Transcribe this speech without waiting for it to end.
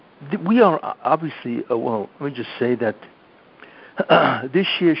we are obviously, well, let me just say that this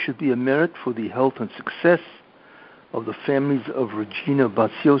year should be a merit for the health and success of the families of Regina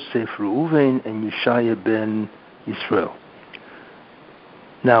Bas Yosef Reuven and Yeshaya ben Yisrael.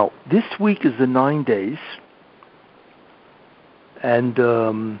 Now, this week is the 9 days, and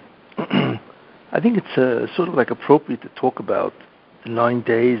I think it's sort of like appropriate to talk about the 9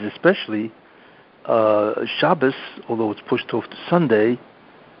 days, especially Shabbos, although it's pushed off to Sunday,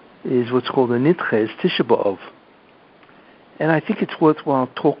 is what's called a Nidches, Tisha B'Av. And I think it's worthwhile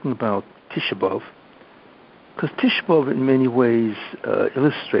talking about Tisha B'Av, because Tisha B'Av in many ways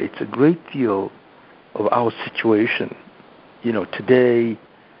illustrates a great deal of our situation, today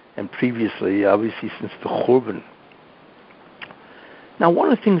and previously, obviously since the Churban. Now,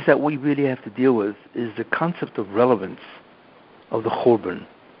 one of the things that we really have to deal with is the concept of relevance of the Churban.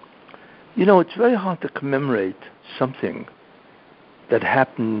 It's very hard to commemorate something that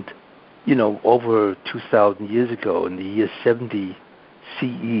happened, over 2,000 years ago in the year 70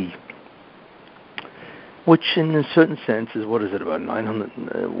 CE, which in a certain sense is, about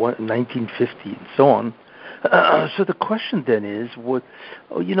 1950 and so on. So the question then is,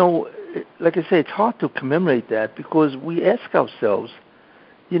 like I say, it's hard to commemorate that because we ask ourselves,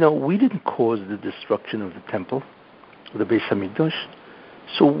 we didn't cause the destruction of the temple, the Beis Hamikdash.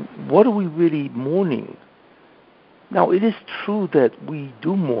 So what are we really mourning? Now, it is true that we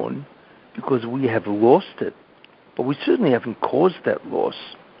do mourn because we have lost it, but we certainly haven't caused that loss,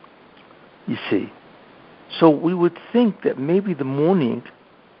 you see. So we would think that maybe the mourning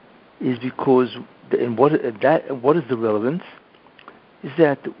is because, and what is the relevance? Is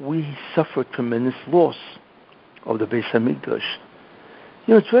that we suffer tremendous loss of the Beis Hamikdash.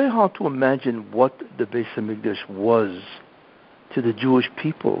 It's very hard to imagine what the Beis Hamikdash was to the Jewish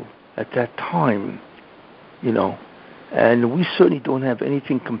people at that time, and we certainly don't have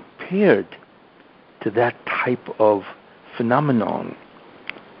anything compared to that type of phenomenon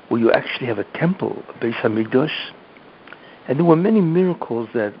where you actually have a temple, a Beis Hamikdash, and there were many miracles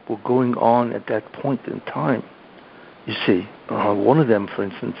that were going on at that point in time. You see, one of them, for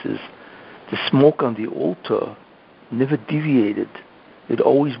instance, is the smoke on the altar never deviated. It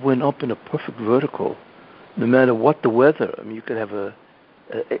always went up in a perfect vertical, no matter what the weather. I mean, you could have a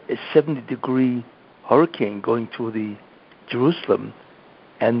 70-degree hurricane going through the Jerusalem,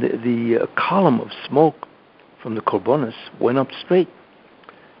 and the column of smoke from the Korbanos went up straight.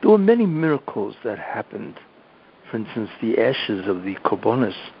 There were many miracles that happened. For instance, the ashes of the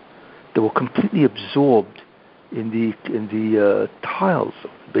Korbanos that were completely absorbed in the tiles of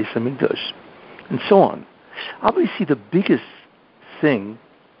the Beis Hamikdash, and so on. Obviously, the biggest thing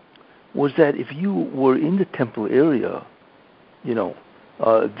was that if you were in the temple area,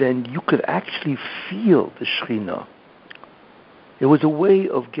 then you could actually feel the Shekhinah. It was a way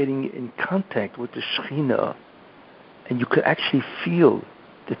of getting in contact with the Shekhinah, and you could actually feel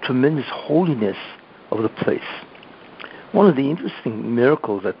the tremendous holiness of the place. One of the interesting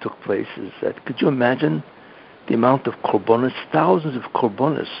miracles that took place is that, could you imagine the amount of korbanos, thousands of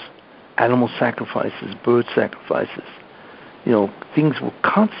korbanos, animal sacrifices, bird sacrifices, things were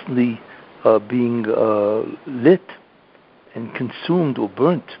constantly being lit and consumed or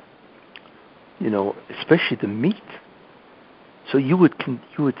burnt, especially the meat. So you would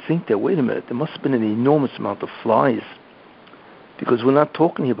think that, wait a minute, there must have been an enormous amount of flies, because we're not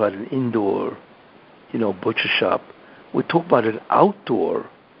talking about an indoor, butcher shop. We're talking about an outdoor,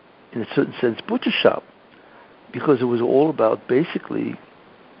 in a certain sense, butcher shop, because it was all about basically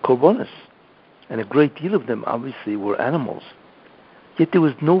korbanos, and a great deal of them obviously were animals. Yet there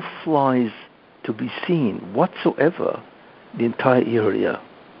was no flies to be seen whatsoever in the entire area.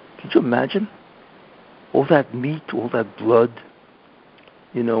 Could you imagine? All that meat, all that blood,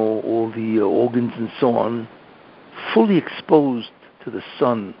 all the organs and so on, fully exposed to the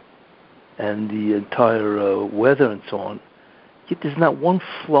sun and the entire weather and so on. Yet there's not one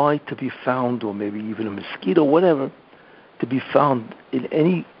fly to be found, or maybe even a mosquito, whatever, to be found in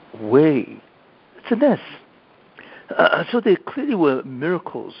any way. It's a mess. So there clearly were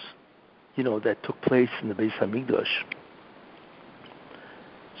miracles, that took place in the Beis Hamikdash.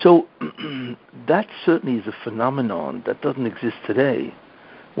 So that certainly is a phenomenon that doesn't exist today,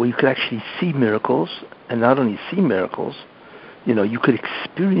 where you could actually see miracles, and not only see miracles, you could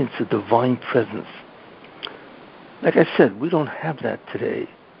experience a divine presence. Like I said, we don't have that today.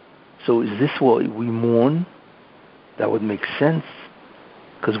 So is this what we mourn? That would make sense,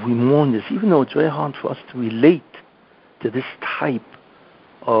 because we mourn this, even though it's very hard for us to relate to this type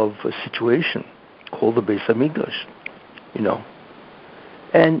of a situation called the Beis Hamikdash,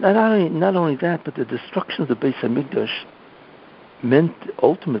 And not only that, but the destruction of the Beis Hamikdash meant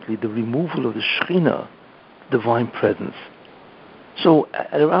ultimately the removal of the Shekhinah, divine presence. So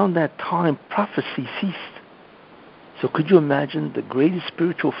at around that time, prophecy ceased. So could you imagine the greatest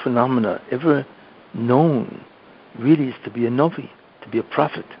spiritual phenomena ever known really is to be a Novi, to be a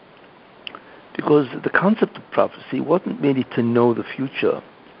prophet. Because the concept of prophecy wasn't merely to know the future.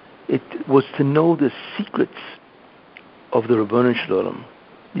 It was to know the secrets of the Ribbono Shel Olam,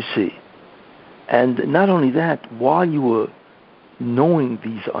 you see. And not only that, while you were knowing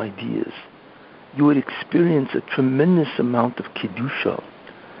these ideas, you would experience a tremendous amount of Kedusha.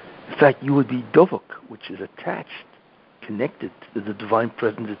 In fact, you would be Dovuk, which is attached, connected to the divine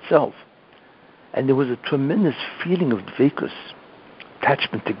presence itself. And there was a tremendous feeling of Dvekus,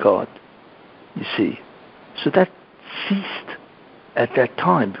 attachment to God, you see. So that ceased at that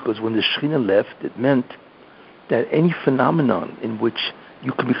time, because when the Shekhinah left, it meant that any phenomenon in which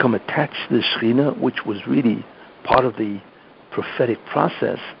you could become attached to the Shekhinah, which was really part of the prophetic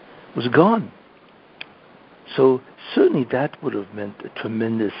process, was gone. So certainly that would have meant a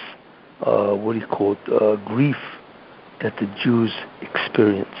tremendous, grief that the Jews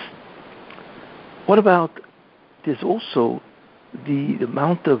experienced. What about, there's also the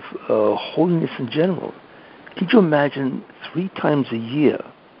amount of holiness in general. Could you imagine 3 times a year,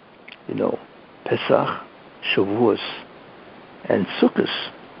 Pesach, Shavuos, and Sukkot,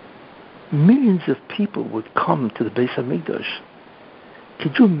 millions of people would come to the Beis HaMikdash.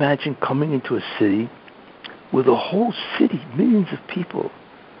 Could you imagine coming into a city where the whole city, millions of people,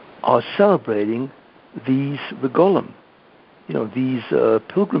 are celebrating these regolim, these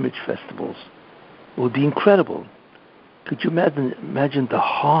pilgrimage festivals? It would be incredible. Could you imagine the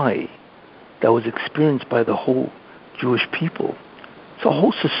high that was experienced by the whole Jewish people? So a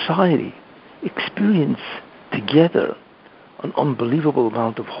whole society experienced together an unbelievable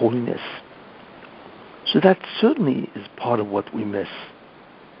amount of holiness. So that certainly is part of what we miss.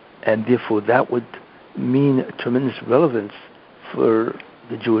 And therefore that would mean a tremendous relevance for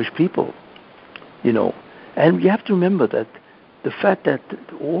the Jewish people, And you have to remember that the fact that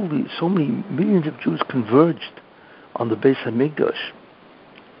so many millions of Jews converged on the Beis HaMikdash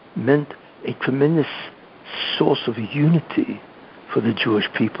meant a tremendous source of unity for the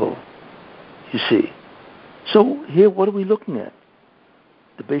Jewish people, you see. So here, what are we looking at?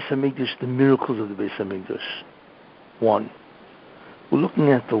 The Beis HaMikdash, the miracles of the Beis HaMikdash. 1, we're looking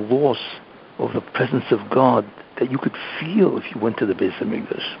at the loss of the presence of God that you could feel if you went to the Beis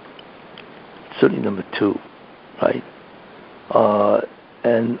HaMikdash. Certainly number 2, right?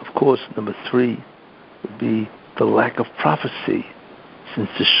 And of course, number 3 would be the lack of prophecy. Since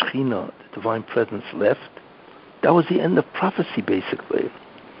the Shekhinah, the divine presence, left, that was the end of prophecy, basically,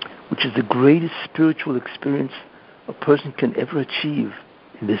 which is the greatest spiritual experience a person can ever achieve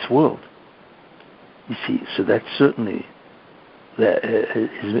in this world. You see, so that certainly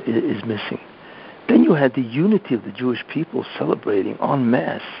is missing. Then you had the unity of the Jewish people celebrating en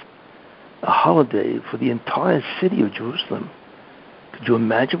masse a holiday for the entire city of Jerusalem. Could you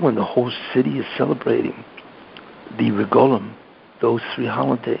imagine when the whole city is celebrating the regolim, those 3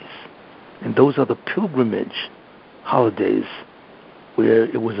 holidays? And those are the pilgrimage holidays where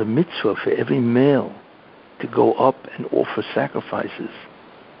it was a mitzvah for every male to go up and offer sacrifices.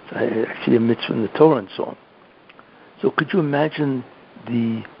 It's actually a mitzvah in the Torah and so on. So could you imagine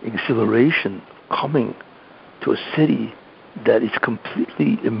the exhilaration of coming to a city that is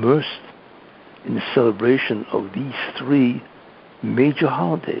completely immersed in the celebration of these 3 major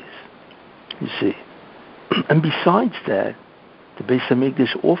holidays, you see? And besides that, the Beis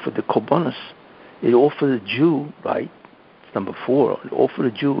HaMikdash offered the korbanos. It offered the Jew, right? It's number 4. It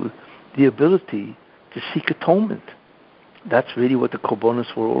offered the Jew the ability to seek atonement. That's really what the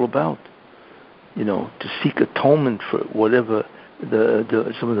korbanos were all about. To seek atonement for whatever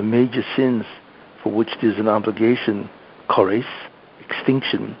some of the major sins for which there's an obligation, kores,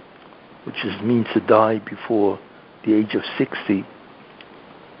 extinction, which means to die before the age of 60.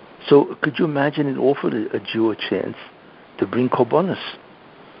 So could you imagine it offered a Jew a chance to bring korbanos?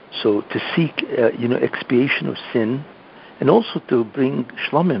 So to seek, expiation of sin, and also to bring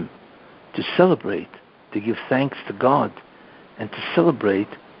shlomim, to celebrate, to give thanks to God, and to celebrate,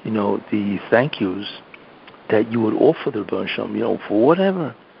 the thank yous that you would offer the Ribbono Shel Olam, for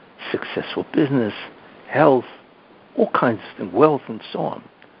whatever, successful business, health, all kinds of things, wealth, and so on.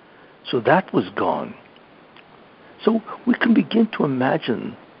 So that was gone. So we can begin to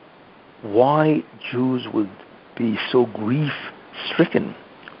imagine why Jews would be so grief-stricken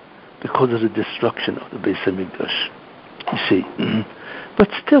because of the destruction of the Beis HaMikdash. You see. But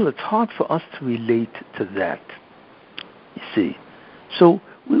still, it's hard for us to relate to that. You see. So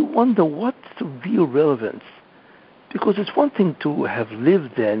we wonder, what's the real relevance Because it's one thing to have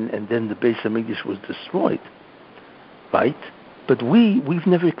lived then, and then the Beis Hamikdash was destroyed, right? But we've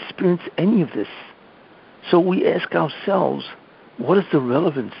never experienced any of this. So we ask ourselves, what is the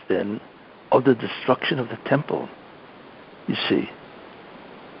relevance then of the destruction of the temple? You see.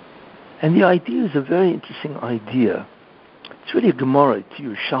 And the idea is a very interesting idea. It's really a Gemara to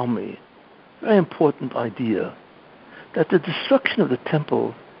Yerushalmi, very important idea, that the destruction of the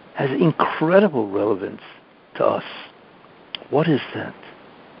temple has incredible relevance to us. What is that?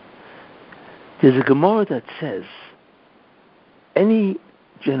 There's a Gemara that says, any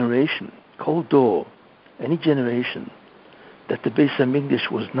generation, Kol Dor, any generation, that the Beis Hamikdash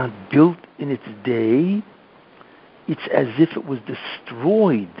was not built in its day, it's as if it was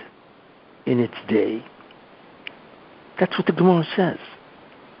destroyed in its day. That's what the Gemara says.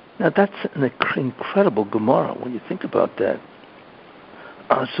 Now that's an incredible Gemara when you think about that.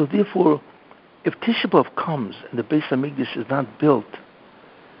 So therefore, if Tisha B'Av comes and the Beis Hamikdash is not built,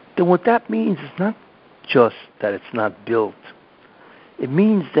 then what that means is not just that it's not built. It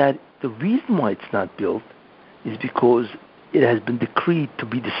means that the reason why it's not built is because it has been decreed to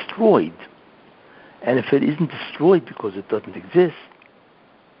be destroyed. And if it isn't destroyed because it doesn't exist,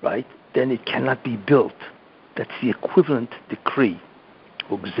 right, then it cannot be built. That's the equivalent decree,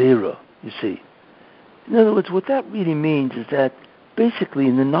 or gzera, you see. In other words, what that really means is that basically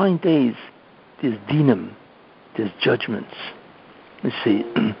in the 9 days, there's dinim, there's judgments, you see.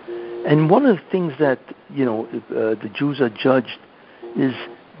 And one of the things that, the Jews are judged is,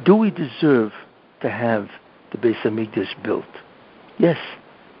 do we deserve to have the Beis Hamikdash built? Yes,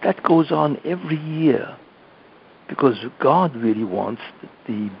 that goes on every year, because God really wants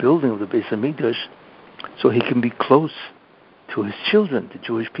the building of the Beis Hamikdash so he can be close to his children, the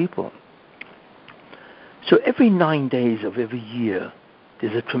Jewish people. So every 9 days of every year,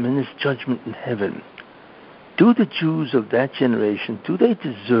 there's a tremendous judgment in heaven. Do the Jews of that generation, do they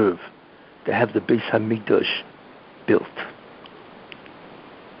deserve to have the Beis Hamikdash built?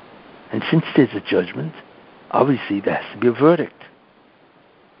 And since there's a judgment, obviously there has to be a verdict.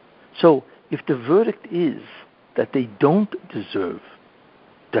 So if the verdict is that they don't deserve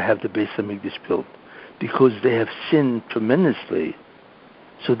to have the Beis Hamikdash built because they have sinned tremendously,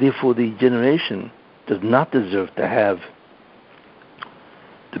 so therefore the generation does not deserve to have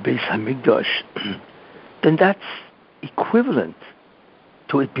the Beis Hamikdash, then that's equivalent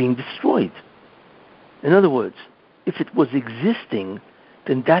to it being destroyed. In other words, if it was existing,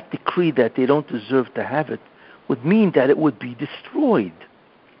 then that decree that they don't deserve to have it would mean that it would be destroyed.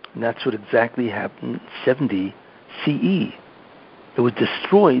 And that's what exactly happened in 70 CE. It was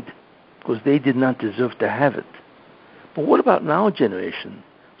destroyed because they did not deserve to have it. But what about in our generation?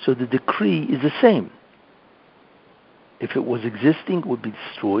 So the decree is the same. If it was existing, it would be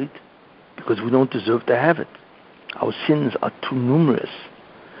destroyed because we don't deserve to have it. Our sins are too numerous.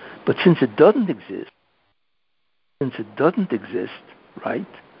 But since it doesn't exist, right?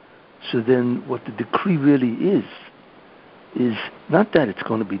 So then what the decree really is not that it's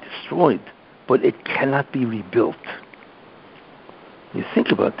going to be destroyed, but it cannot be rebuilt. You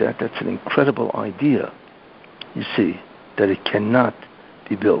think about that, that's an incredible idea. You see, that it cannot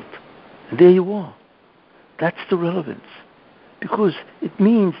be built. And there you are. That's the relevance. Because it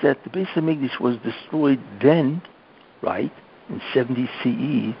means that the Beis Hamikdash was destroyed then, right, in 70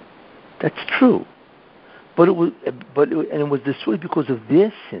 CE. That's true. But it was destroyed because of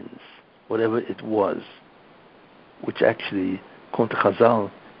their sins, whatever it was, which actually, according to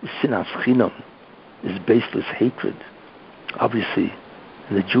Chazal, is sinas chinam, is baseless hatred. Obviously,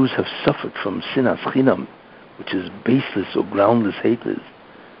 and the Jews have suffered from sinas chinam, which is baseless or groundless hatred,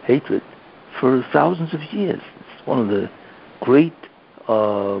 for thousands of years. It's one of the great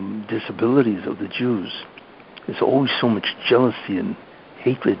disabilities of the Jews. There's always so much jealousy and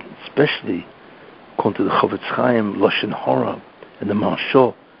hatred, especially according to the Chavetz Chaim, Lashon Hara, and the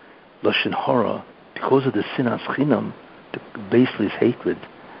Maharsha, Lashon Hara, because of the sinas chinam, the baseless hatred,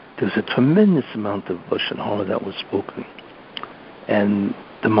 there's a tremendous amount of Lashon Hara that was spoken. And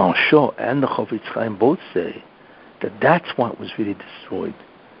the Maharsha and the Chavetz Chaim both say that that's why it was really destroyed,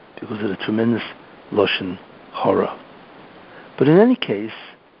 because of the tremendous Lashon Hara. But in any case,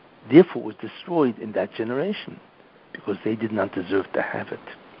 therefore it was destroyed in that generation, because they did not deserve to have it.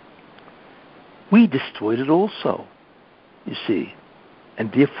 We destroyed it also, you see, and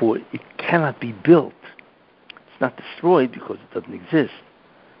therefore it cannot be built. It's not destroyed because it doesn't exist.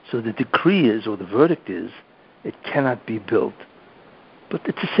 So the decree is, or the verdict is, it cannot be built. But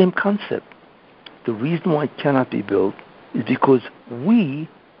it's the same concept. The reason why it cannot be built is because we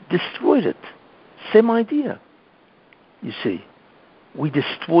destroyed it. Same idea. You see, we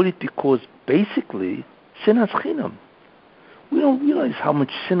destroyed it because basically, Sinas chinam. We don't realize how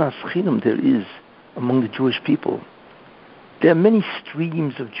much sinas chinam there is among the Jewish people. There are many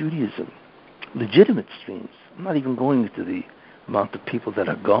streams of Judaism, legitimate streams. I'm not even going into the amount of people that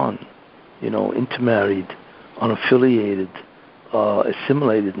are gone, intermarried, unaffiliated,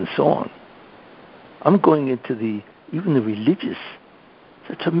 assimilated, and so on. I'm going into even the religious.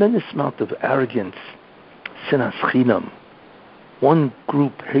 It's a tremendous amount of arrogance, sinas chinam. One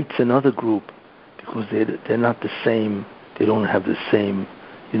group hates another group because they're not the same. They don't have the same,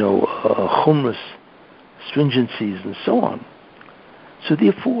 chumras, stringencies, and so on. So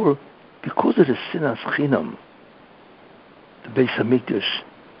therefore, because of the sinas chinam, the Beis Hamikdash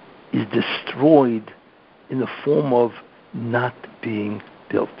is destroyed in the form of not being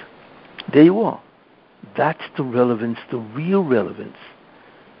built. There you are. That's the relevance, the real relevance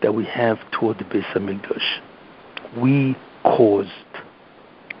that we have toward the Beis Hamikdash. We caused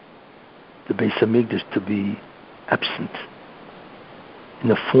the Beis Hamikdash to be absent in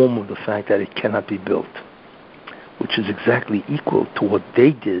the form of the fact that it cannot be built, which is exactly equal to what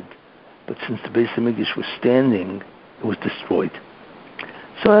they did, but since the Beis Hamikdash was standing, it was destroyed.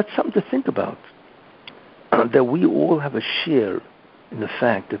 So that's something to think about, that we all have a share in the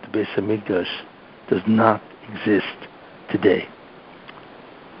fact that the Beis Hamikdash does not exist today.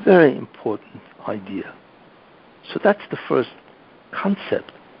 Very important idea. So that's the first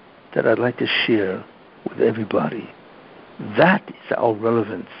concept that I'd like to share with everybody. That is our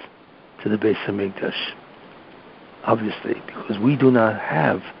relevance to the Beis Hamikdash, obviously, because we do not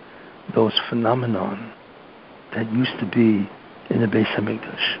have those phenomenon that used to be in the Beis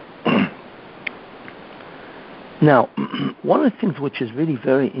Hamikdash. Now, one of the things which is really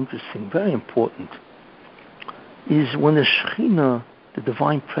very interesting, very important, is when the Shekhinah, the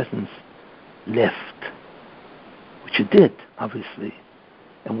Divine Presence, left, which it did, obviously.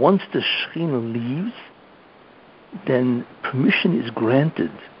 And once the Shekhinah leaves, then permission is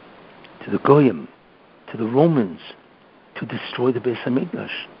granted to the Goyim, to the Romans, to destroy the Beis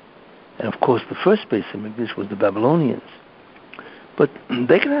Hamikdash. And of course, the first Beis Hamikdash was the Babylonians. But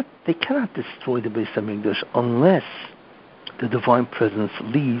they cannot destroy the Beis Hamikdash unless the Divine Presence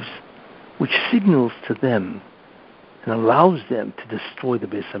leaves, which signals to them and allows them to destroy the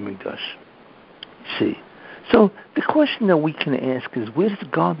Beis Hamikdash. See? So the question that we can ask is, where does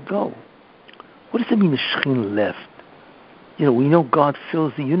God go? What does it mean the Shekhinah left? We know God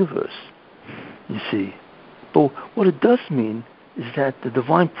fills the universe, you see. But what it does mean is that the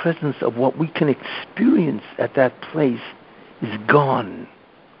Divine Presence of what we can experience at that place is gone.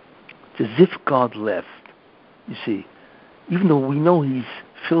 It's as if God left, you see. Even though we know He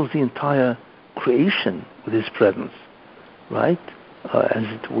fills the entire creation with His presence, right?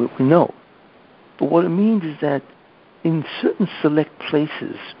 We know. But what it means is that in certain select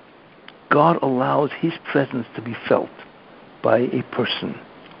places, God allows His presence to be felt by a person.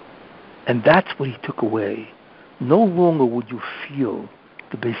 And that's what He took away. No longer would you feel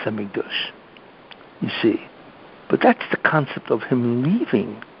the Beis Hamikdash, you see. But that's the concept of Him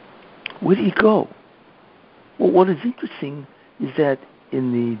leaving. Where did He go? Well, what is interesting is that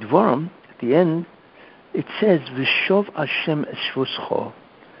in the Dvarim, at the end, it says, V'shov Hashem eshvoscho,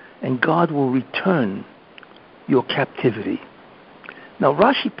 and God will return your captivity. Now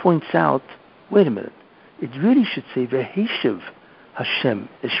Rashi points out, wait a minute, it really should say, V'heshev Hashem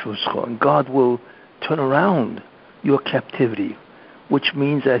eshvoscho, and God will turn around your captivity, which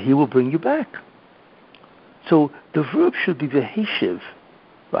means that He will bring you back. So the verb should be V'heshev,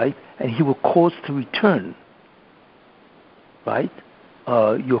 right? And He will cause to return, right?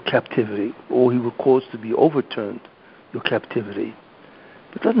 Your captivity, or He will cause to be overturned, your captivity.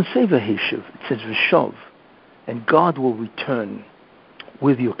 But it doesn't say V'heshev, it says V'shov, and God will return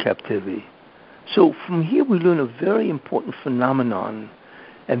with your captivity. So from here we learn a very important phenomenon,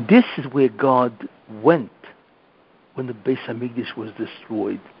 and this is where God went when the Beis Hamikdash was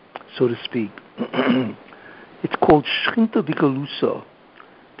destroyed, so to speak. It's called Shechinta B'Galusa.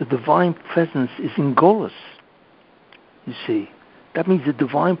 The Divine Presence is in Golus, you see. That means the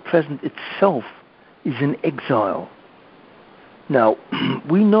Divine Presence itself is in exile. Now,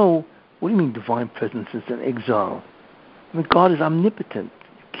 we know, what do you mean Divine Presence is in exile? I mean, God is omnipotent.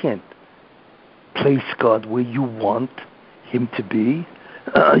 You can't place God where you want Him to be.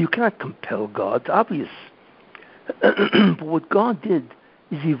 You cannot compel God, it's obvious. But what God did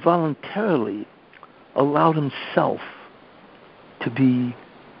is He voluntarily allowed Himself to be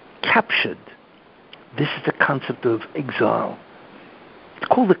captured. This is the concept of exile. It's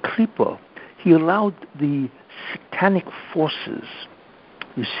called the Klippa. He allowed the satanic forces,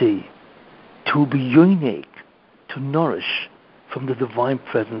 you see, to be unique, to nourish from the Divine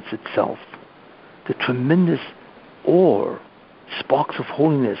Presence itself. the tremendous ore, sparks of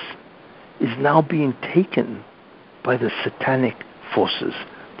holiness, is now being taken by the satanic forces,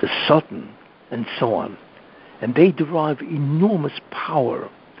 the Satan, and so on. And they derive enormous power.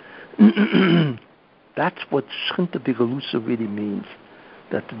 That's what Shechinta Begalusa really means,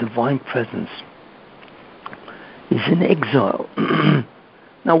 that the divine presence is in exile.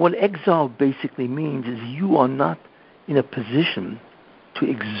 Now, what exile basically means is you are not in a position to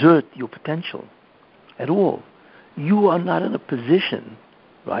exert your potential at all. You are not in a position,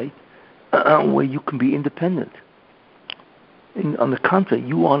 right, where you can be independent. On the contrary,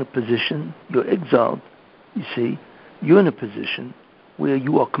 you are in a position, you're exiled, you see, you're in a position where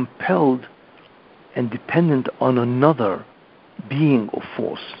you are compelled and dependent on another being or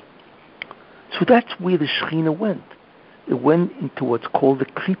force. So that's where the Shekhinah went. It went into what's called the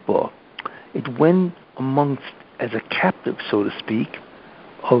Kripa. It went amongst, as a captive, so to speak,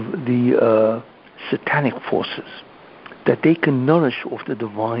 of the satanic forces, that they can nourish off the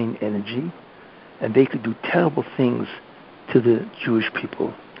divine energy, and they could do terrible things to the Jewish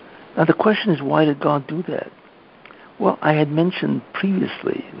people. Now the question is, why did God do that? Well, I had mentioned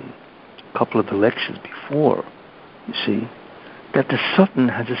previously, in a couple of the lectures before, you see, that the Satan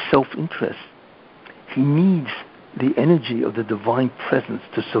has a self-interest. He needs the energy of the divine presence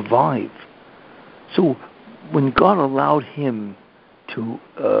to survive. So when God allowed him to,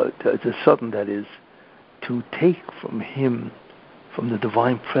 the Satan that is, to take from him, from the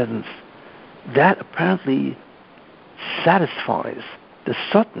divine presence, that apparently satisfies the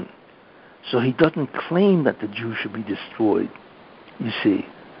Satan. So he doesn't claim that the Jews should be destroyed. You see,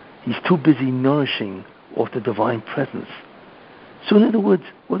 he's too busy nourishing off the divine presence. So in other words,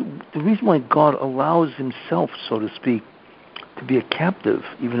 the reason why God allows himself, so to speak, to be a captive,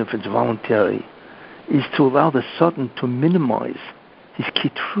 even if it's voluntary, is to allow the Satan to minimize his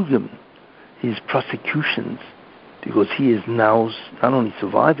kitrugim, his prosecutions, because he is now not only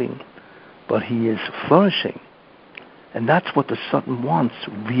surviving, but he is flourishing. And that's what the Satan wants,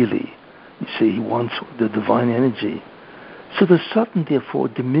 really. You see, he wants the divine energy. So the Satan, therefore,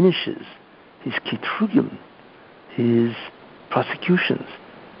 diminishes his kitrugim, his prosecutions,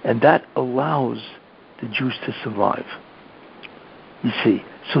 and that allows the Jews to survive. You see,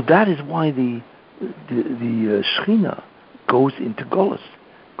 so that is why the Shekhinah goes into Golus,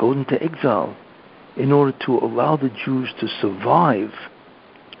 goes into exile, in order to allow the Jews to survive.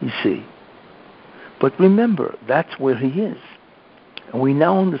 You see, but remember, that's where he is, and we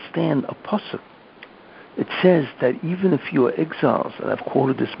now understand a pasuk. It says that even if you are exiles, and I've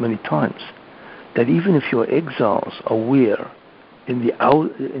quoted this many times, that even if your exiles are where in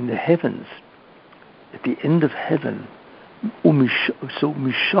the heavens, at the end of heaven, so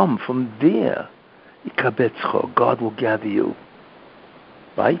misham, from there, God will gather you.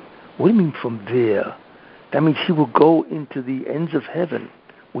 Right? What do you mean from there? That means he will go into the ends of heaven,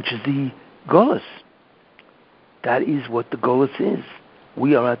 which is the Golus. That is what the Golus is.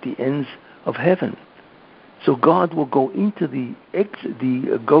 We are at the ends of heaven. So God will go into the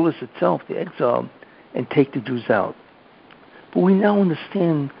Golus itself, the exile, and take the Jews out. But we now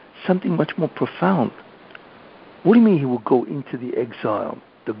understand something much more profound. What do you mean he will go into the exile,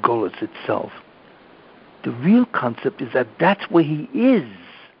 the Golus itself? The real concept is that that's where he is.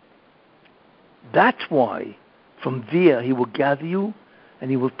 That's why from there he will gather you and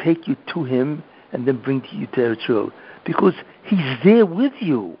he will take you to him and then bring you to Israel. Because he's there with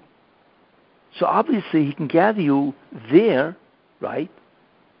you. So obviously he can gather you there, right,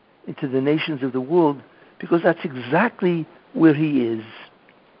 into the nations of the world, because that's exactly where he is.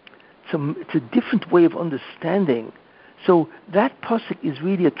 It's a different way of understanding. So that pasuk is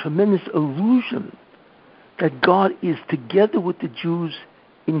really a tremendous illusion that God is together with the Jews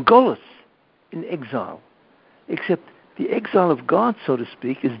in Golus, in exile. Except the exile of God, so to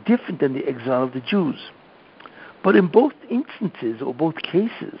speak, is different than the exile of the Jews. But in both instances, or both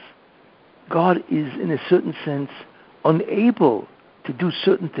cases, God is, in a certain sense, unable to do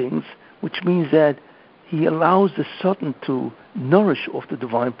certain things, which means that he allows the Satan to nourish off the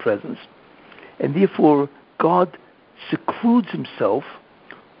divine presence, and therefore God secludes himself,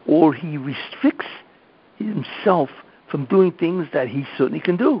 or he restricts himself from doing things that he certainly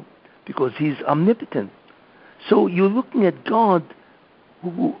can do, because he's omnipotent. So you're looking at God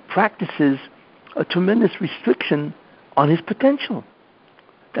who practices a tremendous restriction on his potential.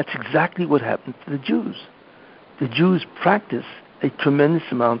 That's exactly what happened to the Jews. The Jews practice a tremendous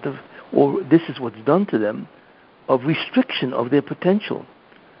amount of, or this is what's done to them, of restriction of their potential.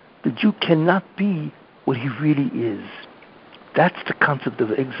 The Jew cannot be what he really is. That's the concept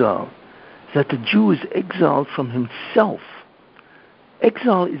of exile, that the Jew is exiled from himself.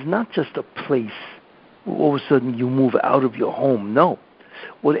 Exile is not just a place all of a sudden you move out of your home. No.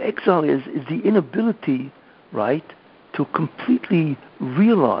 What exile is the inability, right, to completely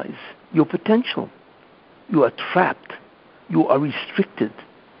realize your potential. You are trapped. You are restricted.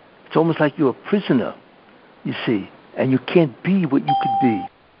 It's almost like you're a prisoner, you see, and you can't be what you could be.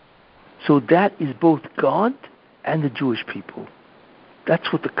 So that is both God and the Jewish people.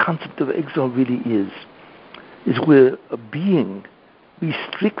 That's what the concept of exile really is where a being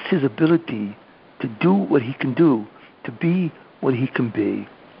restricts his ability to do what he can do, to be what he can be.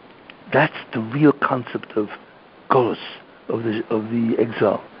 That's the real concept of Golus, of the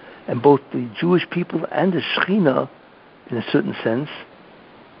exile. And both the Jewish people and the Shekhinah, in a certain sense,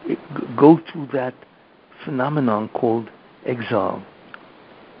 go through that phenomenon called exile.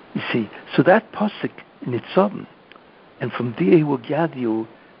 You see, so that pasuk in Nitzavim, and from there he will gather you,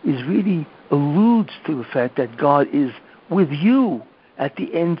 is really alludes to the fact that God is with you at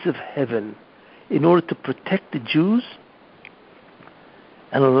the ends of heaven in order to protect the Jews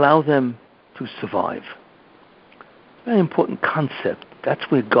and allow them to survive. Very important concept. That's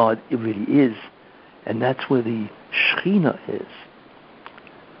where God really is, and that's where the Shekhinah is.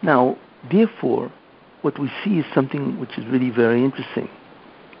 Now, therefore, what we see is something which is really very interesting.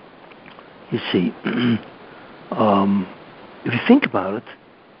 You see, if you think about it,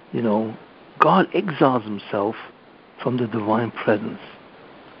 you know, God exiles himself from the divine presence.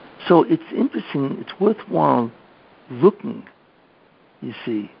 So it's interesting, it's worthwhile looking, you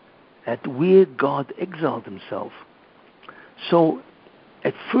see, at where God exiled himself. So,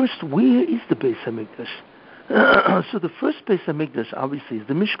 at first, where is the Beis HaMikdash? So the first Beis HaMikdash, obviously, is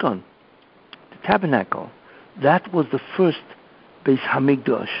the Mishkan, the tabernacle. That was the first Beis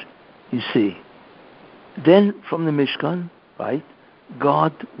HaMikdash, you see. Then, from the Mishkan, right,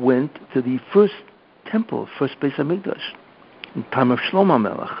 God went to the first temple, first Beis HaMikdash, in the time of Shlomo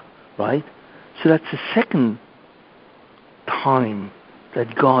Melech, right? So that's the second time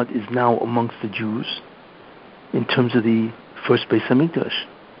that God is now amongst the Jews in terms of the first Beis HaMikdash.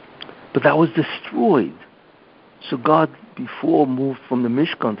 But that was destroyed. So God before moved from the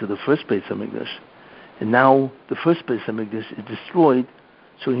Mishkan to the first Beis HaMikdash, and now the first Beis HaMikdash is destroyed,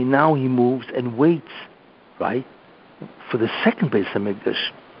 so he moves and waits, right, for the second Beis HaMikdash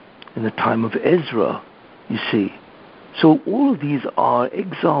in the time of Ezra, you see. So all of these are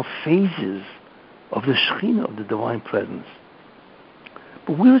exile phases of the Shekhinah, of the divine presence.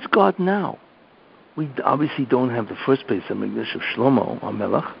 But where is God now? We obviously don't have the first Beis HaMikdash of Shlomo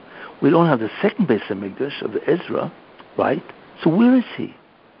HaMelech. We don't have the second Beis HaMikdash of Ezra, right? So where is he?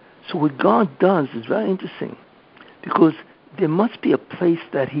 So what God does is very interesting, because there must be a place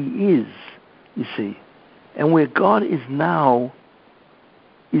that he is, you see. And where God is now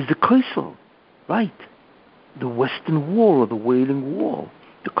is the Kosel, right? The western wall, or the Wailing Wall,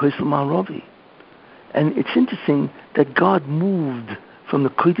 the Kosel Ma'aravi. And it's interesting that God moved from the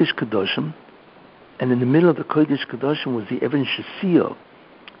Kodesh Kadoshim, and in the middle of the Kodesh Kadoshim was the Even Shesiyah,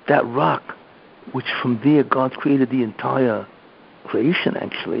 that rock, which from there God created the entire creation,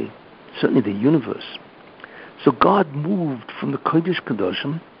 actually, certainly the universe. So God moved from the Kodesh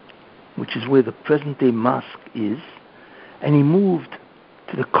Kadoshim, which is where the present-day mosque is, and he moved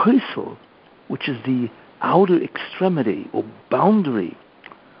to the Kosel, which is the outer extremity or boundary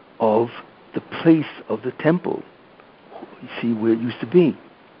of the place of the temple. You see where it used to be.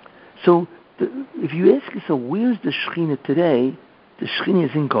 So if you ask yourself, where's the Shekhinah today? The Shekhinah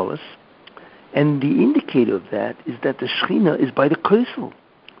is in Golus, and the indicator of that is that the Shekhinah is by the Kosel,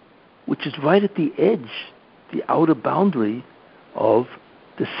 which is right at the edge, the outer boundary of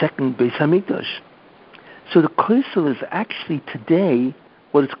the second Beis HaMikdash. So the Kosel is actually today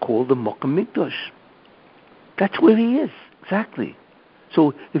what is called the Mokum Mikdash. That's where he is, exactly.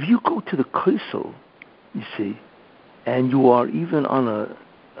 So if you go to the Kosel, you see, and you are even on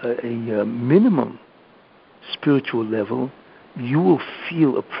a minimum spiritual level, you will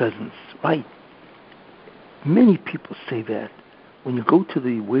feel a presence, right? Many people say that. When you go to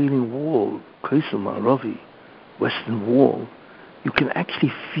the Wailing Wall, Kosel Ma'aravi, Western Wall, you can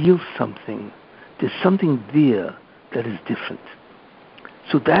actually feel something. There's something there that is different.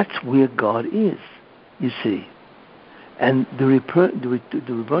 So that's where God is, you see. And the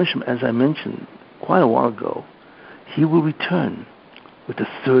Rebbeinu, as I mentioned quite a while ago, he will return with the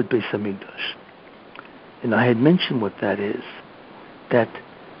third Beis HaMikdash. And I had mentioned what that is, that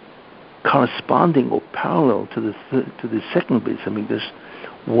corresponding or parallel to the second Beis HaMikdash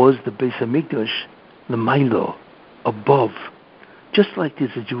was the Beis HaMikdash L'maylo, above. Just like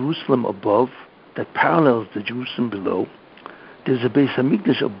there's a Jerusalem above that parallels the Jerusalem below, there's a Beis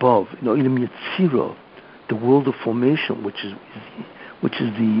HaMikdash above, Ilam Yetzirah, the world of formation, which is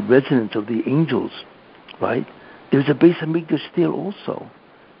the residence of the angels, right? There's a Beis Hamikdash there also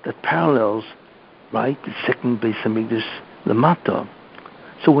that parallels, right, the second Beis Hamikdash Lamata.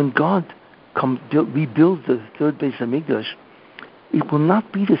 So when God rebuilds the third Beis Hamikdash, it will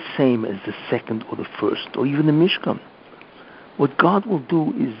not be the same as the second or the first, or even the Mishkan. What God will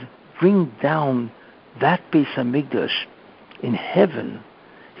do is bring down that Beis Hamikdash in heaven.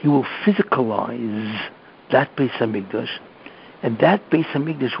 He will physicalize that Beis Hamikdash, and that Beis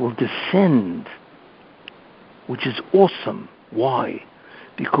Hamikdash will descend, which is awesome. Why?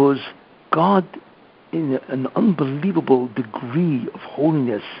 Because God, in an unbelievable degree of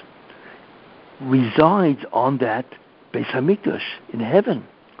holiness, resides on that Beis Hamikdash in heaven.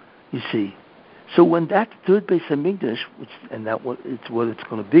 You see, so when that third Beis Hamikdash, it's what it's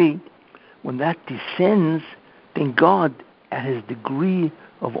going to be, when that descends, then God, at His degree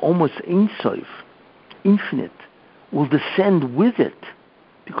of almost Ein Sof, infinite, will descend with it,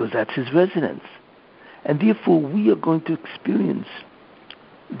 because that's His residence. And therefore we are going to experience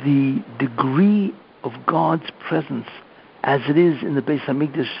the degree of God's presence as it is in the Beis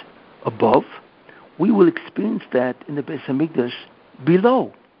Hamikdash above. We will experience that in the Beis Hamikdash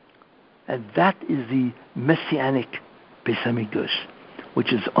below. And that is the Messianic Beis Hamikdash,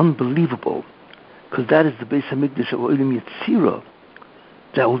 which is unbelievable, because that is the Beis Hamikdash of Olam Yetzirah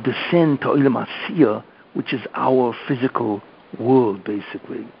that will descend to Olam Asiyah, which is our physical world,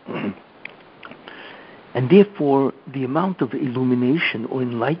 basically. And therefore, the amount of illumination or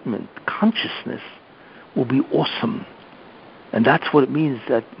enlightenment, consciousness, will be awesome. And that's what it means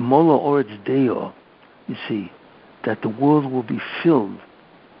that Mola Oretz Deo, you see, that the world will be filled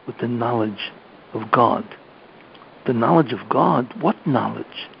with the knowledge of God. The knowledge of God, what knowledge?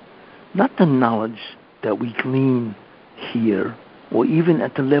 Not the knowledge that we glean here, or even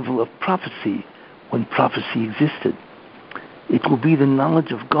at the level of prophecy, when prophecy existed. It will be the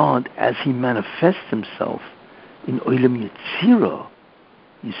knowledge of God as He manifests Himself in Olam Yetzirah,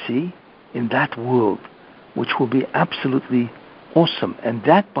 you see, in that world, which will be absolutely awesome. And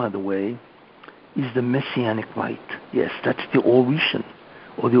that, by the way, is the Messianic light. Yes, that's the Or Rishon,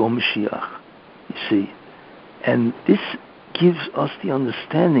 or the Or Mashiach, you see. And this gives us the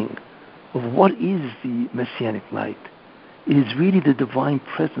understanding of what is the Messianic light. It is really the divine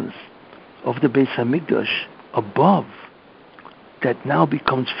presence of the Beis Hamikdash above that now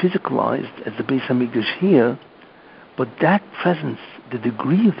becomes physicalized as the Beis Hamikdash here, but that presence, the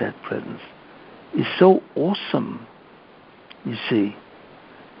degree of that presence, is so awesome, you see,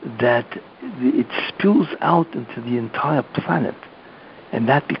 that it spills out into the entire planet, and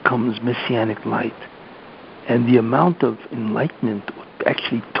that becomes Messianic light. And the amount of enlightenment,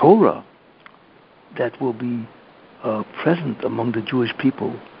 actually Torah, that will be present among the Jewish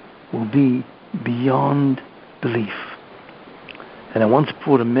people will be beyond belief. And I once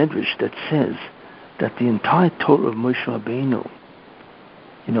brought a medrash that says that the entire Torah of Moshe Rabbeinu,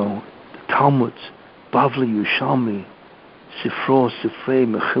 the Talmuds, Bavli, Yerushalmi, Sifro, Sifrei,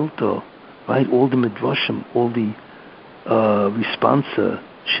 Mechilta, right, all the Midrashim, all the responsa,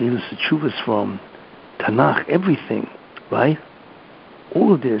 Sheilas Teshuvas from Tanakh, everything, right?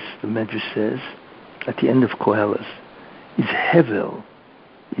 All of this, the Medrash says, at the end of Koheles, is Hevel,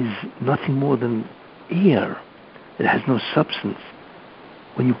 is nothing more than air. It has no substance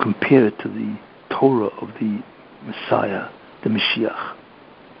when you compare it to the Torah of the Messiah, the Mashiach.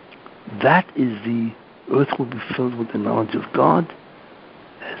 That is the earth will be filled with the knowledge of God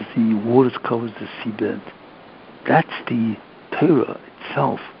as the waters covers the seabed. That's the Torah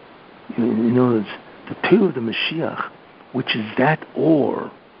itself. In other words, the Torah of the Mashiach, which is that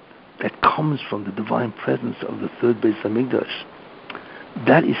ore that comes from the divine presence of the third Beis Hamikdash.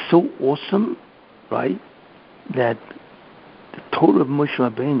 That is so awesome, right, that the Torah of Moshe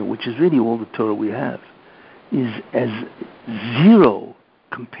Rabbeinu, which is really all the Torah we have, is as zero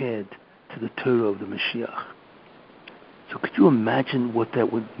compared to the Torah of the Mashiach. So could you imagine what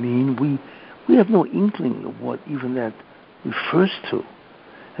that would mean? We have no inkling of what even that refers to.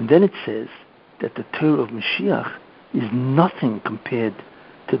 And then it says that the Torah of Mashiach is nothing compared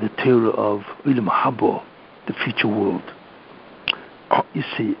to the Torah of Olam Haba, the future world. You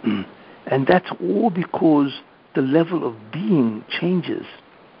see, and that's all because the level of being changes,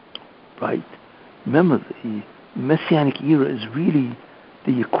 right? Remember, the Messianic era is really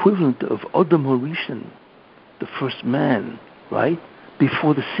the equivalent of Adam HaRishon, the first man, right,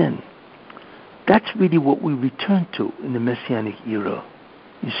 before the sin. That's really what we return to in the Messianic era,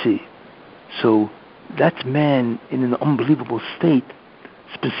 you see. So that's man in an unbelievable state.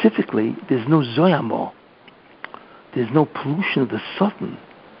 Specifically, there's no Zoyama. There's no pollution of the Satan,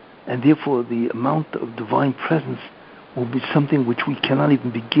 and therefore the amount of divine presence will be something which we cannot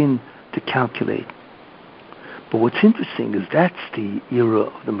even begin to calculate. But what's interesting is that's the era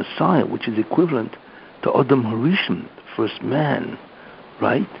of the Messiah, which is equivalent to Adam Harishon, the first man,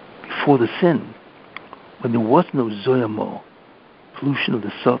 right? Before the sin, when there was no Zoyamo, pollution of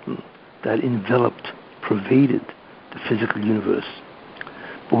the Satan that enveloped, pervaded the physical universe.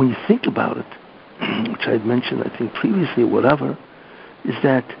 But when you think about it, which I had mentioned, I think previously or whatever, is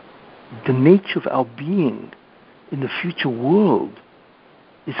that the nature of our being in the future world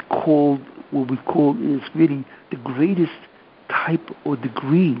is called, what we call is really the greatest type or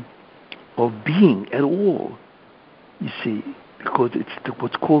degree of being at all, you see, because it's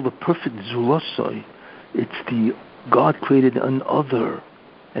what's called the perfect Zulasoi. It's the God created an other,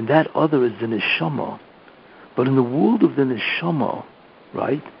 and that other is the Neshama. But in the world of the Neshama,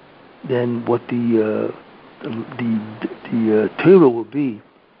 right, then what the Torah will be,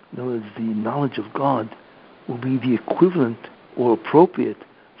 known as the knowledge of God, will be the equivalent or appropriate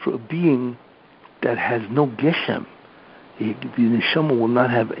for a being that has no Geshem. The Neshama will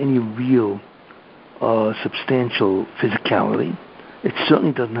not have any real substantial physicality. It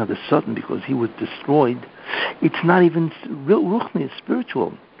certainly doesn't have the Satan, because he was destroyed. It's not even real ruchni, it's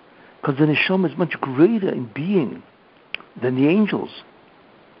spiritual, because the Neshama is much greater in being than the angels.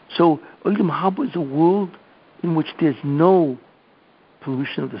 So Olam Haba is a world in which there's no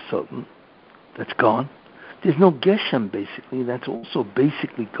pollution of the Satan. That's gone. There's no Geshem, basically. That's also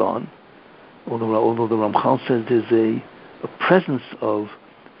basically gone. Although the Ramchal says there's a presence of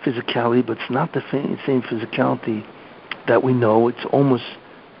physicality, but it's not the same physicality that we know. It's almost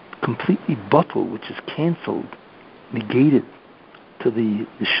completely batul, which is cancelled, negated to the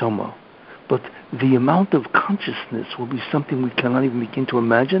Neshama. But the amount of consciousness will be something we cannot even begin to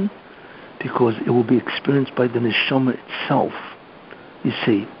imagine, because it will be experienced by the Neshama itself, you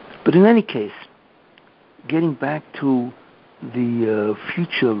see. But in any case, getting back to the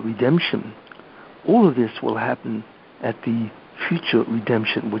future redemption, all of this will happen at the future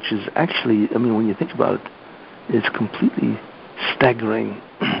redemption, which is actually, I mean, when you think about it, it's completely staggering,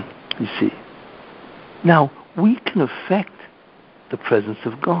 you see. Now, we can affect the presence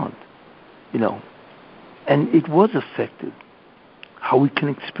of God, you know, and it was affected, how we can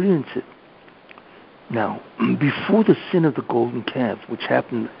experience it. Now, before the sin of the golden calf, which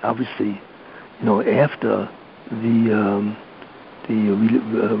happened, obviously, you know, after the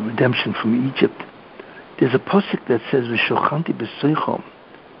redemption from Egypt, there's a pasuk that says, "V'shochanti b'seichom."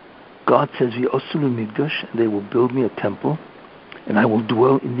 God says, "V'osulu migdash," and they will build me a temple, and I will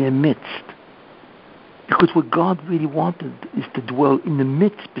dwell in their midst. Because what God really wanted is to dwell in the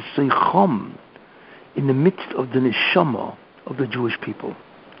midst, b'seichom, in the midst of the neshama of the Jewish people.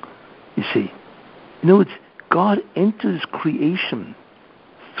 You see, in other words, God enters creation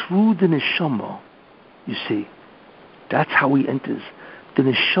through the neshama. You see, that's how He enters. The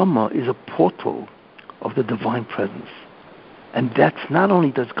neshama is a portal of the divine presence. And that's not only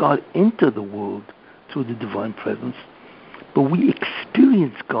does God enter the world through the divine presence, but we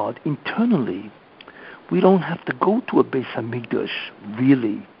experience God internally. We don't have to go to a Beis Hamikdash,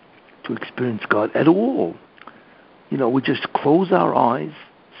 really, to experience God at all. You know, we just close our eyes,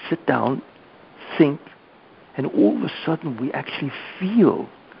 sit down, think, and all of a sudden we actually feel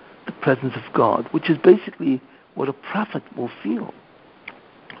the presence of God, which is basically what a prophet will feel.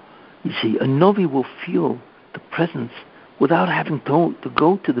 You see, a Novi will feel the presence without having to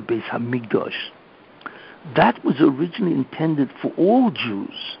go to the Beis Hamikdash. That was originally intended for all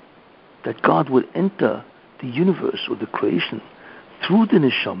Jews, that God would enter the universe or the creation through the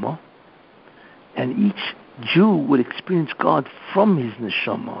neshama, and each Jew would experience God from his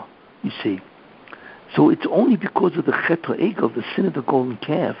neshama, you see. So it's only because of the Chet HaEgel, the sin of the golden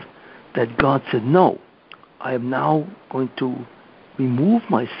calf, that God said, no, I am now going to remove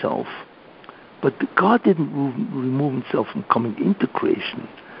myself. But God didn't remove himself from coming into creation.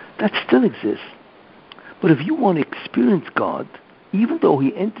 That still exists. But if you want to experience God, even though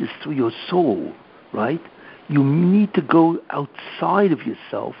he enters through your soul, right, you need to go outside of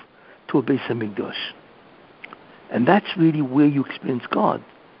yourself to a Beis Hamikdash. And that's really where you experience God,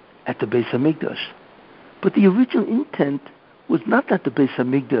 at the Beis Hamikdash. But the original intent was not that the Beis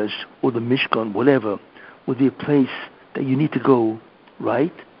Hamikdash or the Mishkan, whatever, would be a place that you need to go,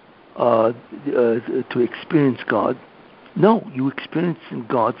 right, to experience God. No, you experience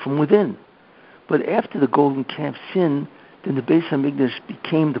God from within. But after the golden calf sin, then the Beis Hamikdash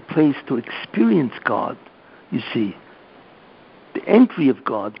became the place to experience God. You see, the entry of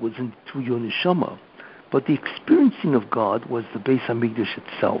God was through your neshama, but the experiencing of God was the Beis Hamikdash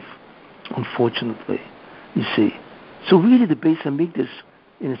itself, unfortunately. You see, so really the Beis Hamikdash,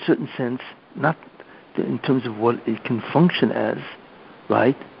 in a certain sense, not in terms of what it can function as,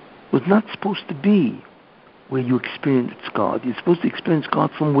 right, was not supposed to be where you experience God. You're supposed to experience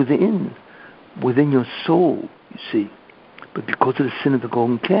God from within your soul, you see. But because of the sin of the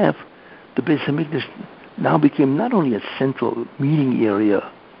golden calf, the Beis Hamikdash now became not only a central meeting area,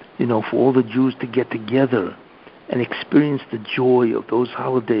 for all the Jews to get together and experience the joy of those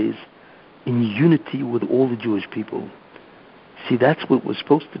holidays in unity with all the Jewish people. See, that's what it was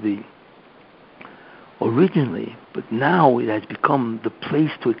supposed to be originally, but now it has become the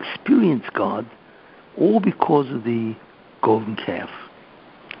place to experience God, all because of the golden calf.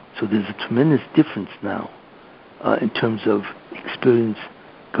 So there's a tremendous difference now in terms of experience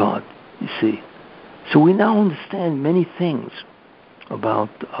God, you see. So we now understand many things about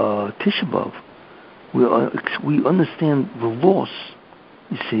Tisha B'Av. We understand the loss,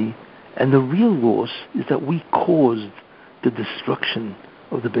 you see, and the real loss is that we caused the destruction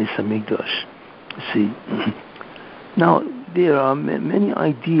of the Beis Hamikdash, you see. Now, there are many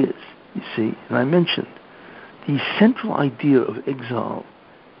ideas, you see, and I mentioned the central idea of exile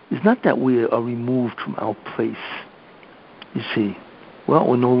is not that we are removed from our place, you see. Well,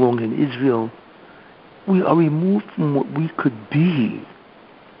 we're no longer in Israel. We are removed from what we could be.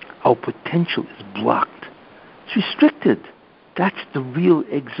 Our potential is blocked. It's restricted. That's the real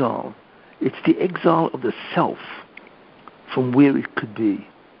exile. It's the exile of the self from where it could be.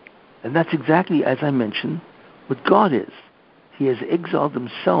 And that's exactly, as I mentioned, what God is. He has exiled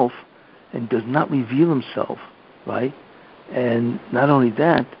himself and does not reveal himself, right? And not only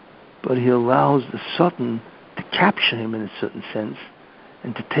that, but he allows the Satan to capture him in a certain sense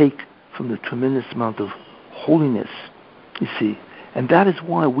and to take from the tremendous amount of holiness, you see. And that is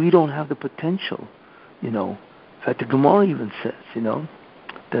why we don't have the potential, In fact, the Gemara even says,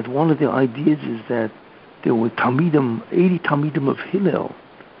 that one of the ideas is that there were 80 Talmidim of Hillel,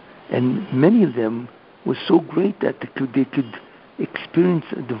 and many of them were so great that they could experience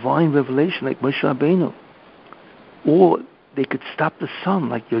a divine revelation like Moshe Rabbeinu. Or they could stop the sun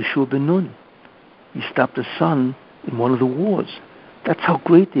like Yoshua ben Nun. He stopped the sun in one of the wars. That's how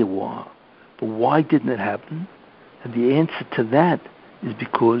great they were. But why didn't it happen? And the answer to that is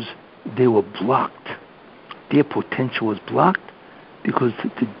because they were blocked. Their potential was blocked because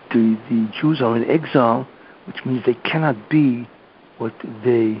the Jews are in exile, which means they cannot be what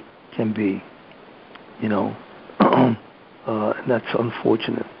they can be. And that's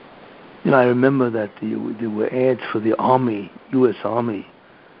unfortunate. I remember that there were ads for the Army, U.S. Army,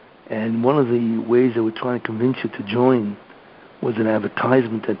 and one of the ways they were trying to convince you to join was an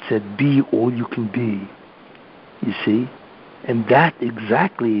advertisement that said, "Be all you can be." You see? And that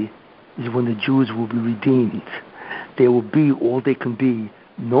exactly is when the Jews will be redeemed. They will be all they can be.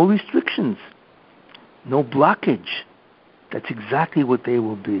 No restrictions. No blockage. That's exactly what they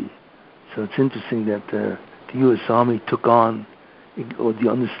will be. So it's interesting that the U.S. Army took on or the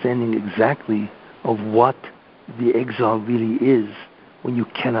understanding exactly of what the exile really is when you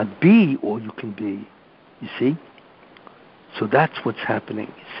cannot be all you can be. You see? So that's what's happening,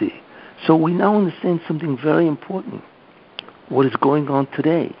 you see. So we now understand something very important. What is going on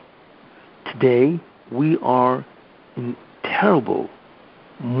today? Today, we are in terrible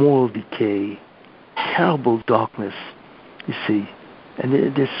moral decay, terrible darkness, you see. And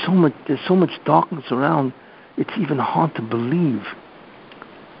there's so much darkness around, it's even hard to believe.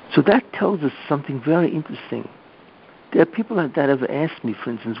 So that tells us something very interesting. There are people that have asked me, for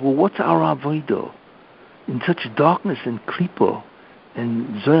instance, well, what's our avodah? In such darkness and klipa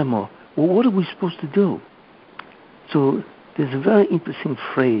and zoyama, well, what are we supposed to do? So there's a very interesting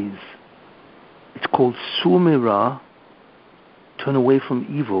phrase. It's called sur mira, turn away from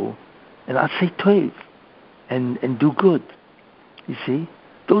evil, and aseh tov, and do good. You see?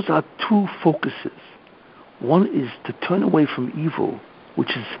 Those are two focuses. One is to turn away from evil,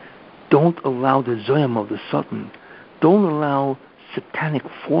 which is don't allow the zoyam of the Satan, don't allow satanic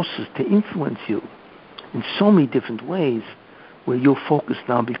forces to influence you in so many different ways, where your focus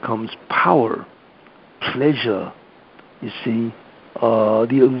now becomes power, pleasure, you see, the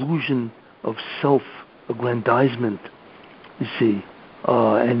illusion of self-aggrandizement, you see,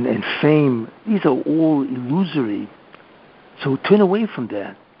 and fame. These are all illusory. So turn away from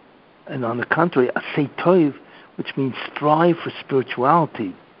that. And on the contrary, aseh tov, which means strive for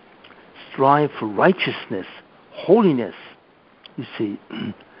spirituality, strive for righteousness, holiness, you see.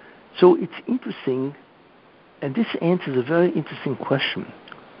 So it's interesting, and this answers a very interesting question.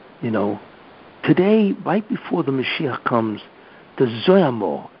 Today, right before the Mashiach comes, the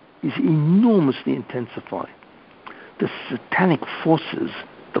Zoyamor is enormously intensified. The satanic forces,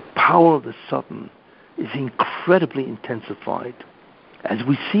 the power of the Satan, is incredibly intensified. As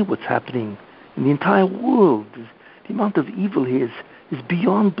we see what's happening in the entire world, the amount of evil here is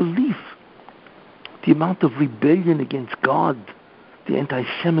beyond belief. the amount of rebellion against God, the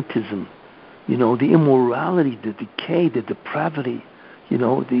anti-Semitism, the immorality, the decay, the depravity,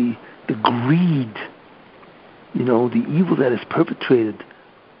 the greed, the evil that is perpetrated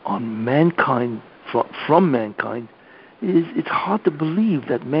on mankind, from mankind, it's hard to believe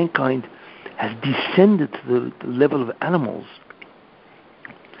that mankind has descended to the level of animals.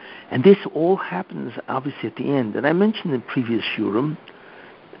 And this all happens, obviously, at the end. And I mentioned in previous Shurim,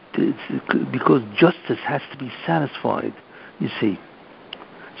 because justice has to be satisfied, you see.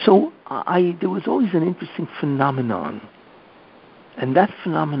 So there was always an interesting phenomenon. And that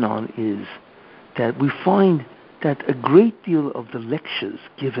phenomenon is that we find that a great deal of the lectures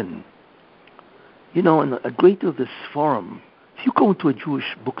given, and a great deal of the Sfarim, if you go into a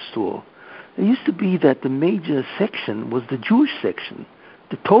Jewish bookstore, it used to be that the major section was the Jewish section,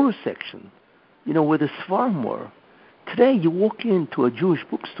 the Torah section, where the Sfarim were. Today, you walk into a Jewish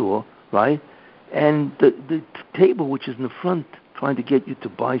bookstore, right, and the table which is in the front trying to get you to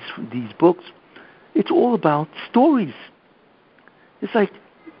buy these books, it's all about stories. It's like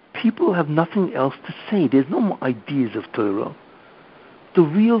people have nothing else to say. There's no more ideas of Torah. The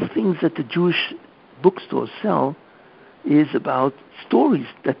real things that the Jewish bookstores sell is about stories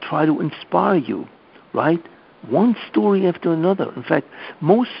that try to inspire you, right? One story after another. In fact,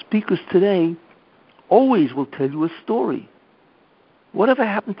 most speakers today always will tell you a story. Whatever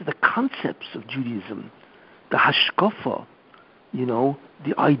happened to the concepts of Judaism, the hashkafa,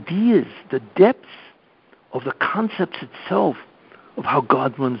 the ideas, the depths of the concepts itself of how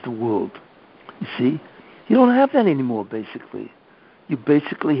God runs the world? You see? You don't have that anymore, basically. You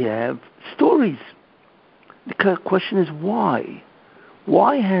basically have stories. The question is why?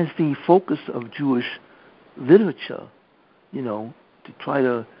 Why has the focus of Jewish literature, to try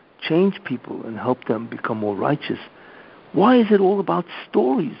to change people and help them become more righteous, why is it all about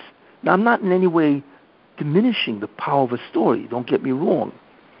stories? Now, I'm not in any way diminishing the power of a story, don't get me wrong,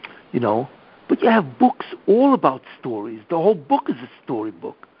 but you have books all about stories. The whole book is a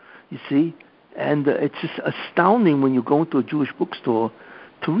storybook, you see? And it's just astounding when you go into a Jewish bookstore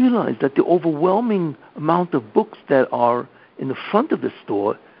to realize that the overwhelming amount of books that are in the front of the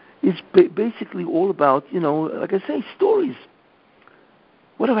store is basically all about, like I say, stories.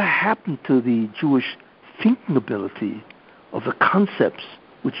 Whatever happened to the Jewish thinking ability of the concepts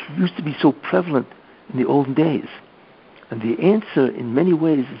which used to be so prevalent in the olden days? And the answer, in many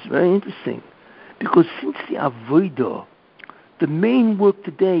ways, is very interesting. Because since the Avodah, the main work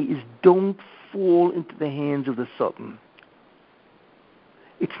today is don't fall into the hands of the Satan.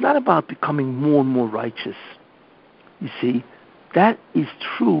 It's not about becoming more and more righteous. You see, that is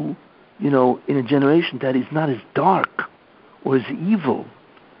true, in a generation that is not as dark or as evil.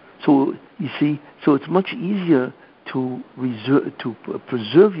 So, you see, it's much easier to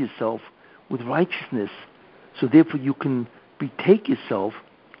preserve yourself with righteousness. So therefore you can betake yourself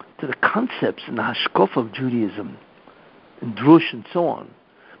to the concepts and the hashkafa of Judaism and drush and so on.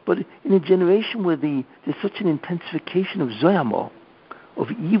 But in a generation where there's such an intensification of zoyamo,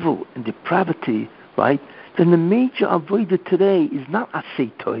 of evil and depravity, right, then the major avodah today is not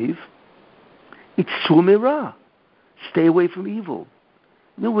asay toiv, it's sumira. Stay away from evil.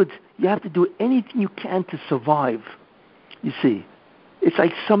 In other words, you have to do anything you can to survive. You see, it's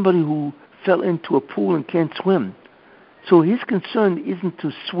like somebody who fell into a pool and can't swim. So his concern isn't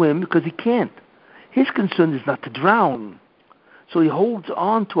to swim because he can't. His concern is not to drown. So he holds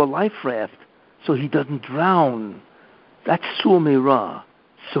on to a life raft so he doesn't drown. That's sur meira.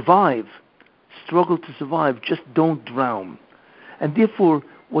 Survive. Struggle to survive. Just don't drown. And therefore,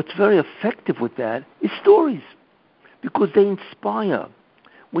 what's very effective with that is stories, because they inspire.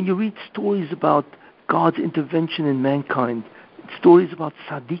 When you read stories about God's intervention in mankind, stories about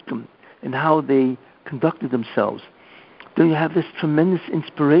tzaddikim and how they conducted themselves, then you have this tremendous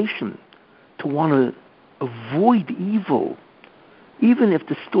inspiration to want to avoid evil, even if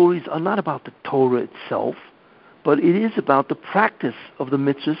the stories are not about the Torah itself, but it is about the practice of the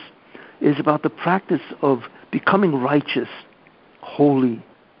mitzvahs. It is about the practice of becoming righteous, holy,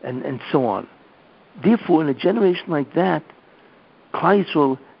 and so on. Therefore, in a generation like that, Klal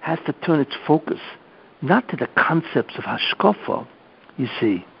Yisrael has to turn its focus not to the concepts of hashkafa, you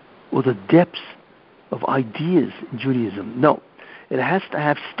see, or the depths of ideas in Judaism. No, it has to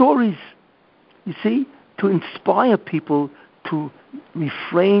have stories, you see, to inspire people to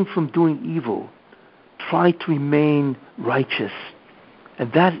refrain from doing evil, try to remain righteous.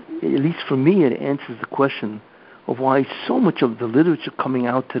 And that, at least for me, it answers the question of why so much of the literature coming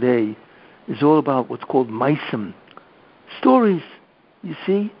out today is all about what's called maisim, stories, you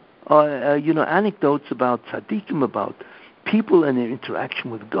see, anecdotes about tzaddikim, about people and their interaction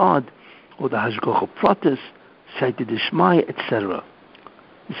with God. or the Hashgacha Pratis, Siyata Dishmaya, etc.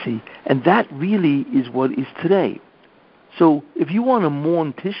 You see, and that really is what is today. So if you want to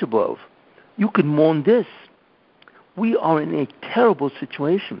mourn Tisha B'Av, you can mourn this. We are in a terrible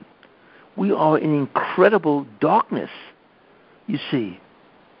situation. We are in incredible darkness. You see,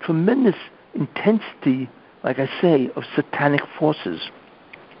 tremendous intensity, like I say, of satanic forces.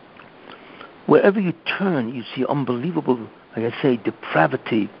 Wherever you turn, you see unbelievable, like I say,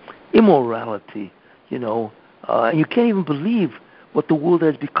 depravity, immorality, and you can't even believe what the world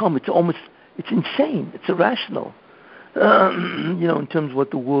has become. It's insane. It's irrational, in terms of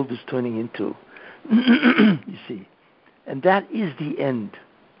what the world is turning into. You see, and that is the end.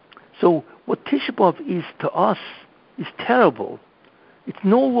 So what Tisha B'Av is to us is terrible. It's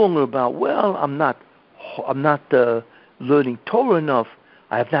no longer about, well, I'm not learning Torah enough.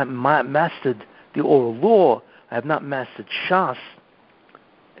 I have not mastered the oral law. I have not mastered Shas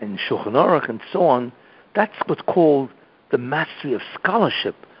and Shulchan Aruch and so on. That's what's called the mastery of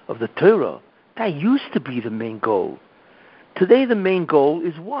scholarship of the Torah. That used to be the main goal. Today the main goal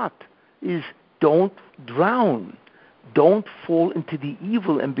is what? Is don't drown. Don't fall into the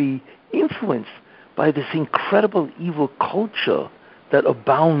evil and be influenced by this incredible evil culture that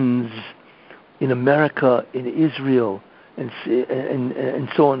abounds in America, in Israel, and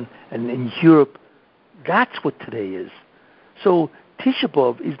so on, and in Europe. That's what today is. So Tisha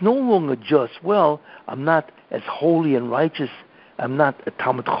B'Av is no longer just, well, I'm not as holy and righteous, I'm not a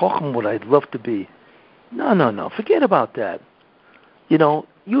Talmid Chacham, what I'd love to be. No. Forget about that.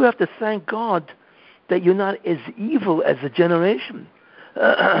 You have to thank God that you're not as evil as a generation.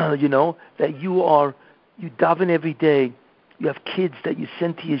 That you daven every day, you have kids that you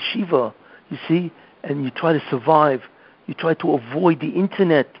send to yeshiva, you see, and you try to survive. You try to avoid the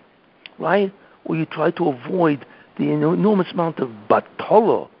internet, right? Or you try to avoid the enormous amount of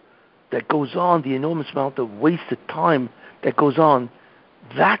batolo that goes on, the enormous amount of wasted time that goes on.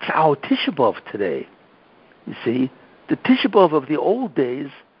 That's our Tisha B'Av today. You see, the Tisha B'Av of the old days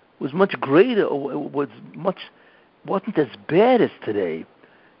was much greater, or wasn't as bad as today,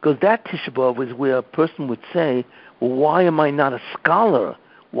 because that Tisha B'Av was where a person would say, well, why am I not a scholar?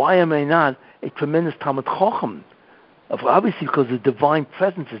 Why am I not a tremendous Talmid Chacham? Obviously, because the divine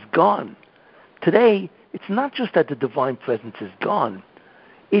presence is gone. Today, it's not just that the divine presence is gone.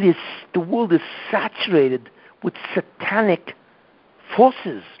 The world is saturated with satanic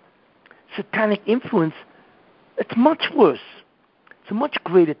forces, satanic influence. It's much worse. It's a much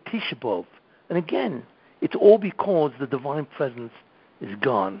greater Tisha B'Av. And again, it's all because the divine presence is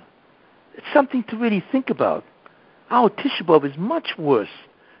gone. It's something to really think about. Our Tisha B'Av is much worse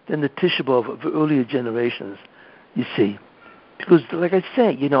than the Tisha B'Av of earlier generations, you see. Because, like I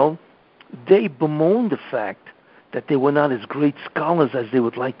say, they bemoaned the fact that they were not as great scholars as they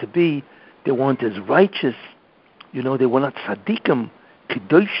would like to be. They weren't as righteous. They were not tzaddikim,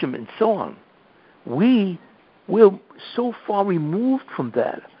 kedoshim, and so on. We're so far removed from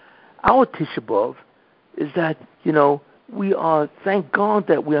that. Our Tisha B'Av is that, we are, thank God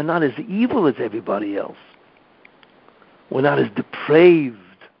that we are not as evil as everybody else. We're not as depraved,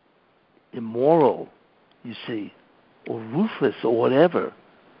 immoral, you see, or ruthless or whatever.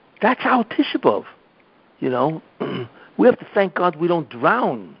 That's our Tisha B'Av. We have to thank God we don't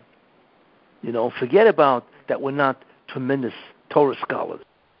drown. Forget about that we're not tremendous Torah scholars.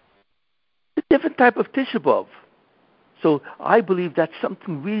 It's a different type of Tisha B'Av. So I believe that's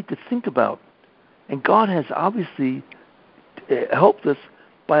something really to think about. And God has obviously helped us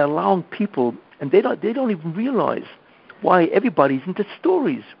by allowing people, and they don't even realize why everybody's into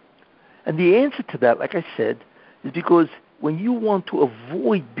stories. And the answer to that, like I said, is because when you want to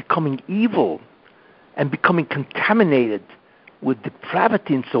avoid becoming evil and becoming contaminated with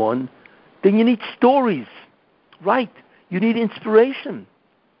depravity and so on, then you need stories, right? You need inspiration.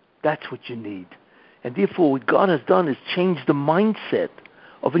 That's what you need. And therefore, what God has done is change the mindset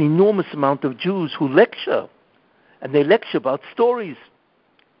of an enormous amount of Jews who lecture, and they lecture about stories.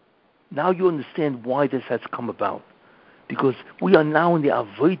 Now you understand why this has come about. Because we are now in the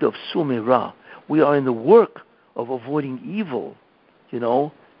avodah of Sumera. We are in the work of avoiding evil,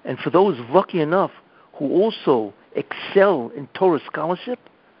 And for those lucky enough who also excel in Torah scholarship,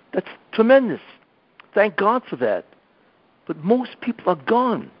 that's tremendous. Thank God for that. But most people are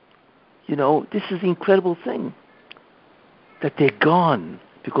gone. This is the incredible thing. That they're gone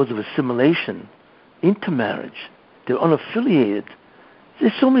because of assimilation, intermarriage. They're unaffiliated.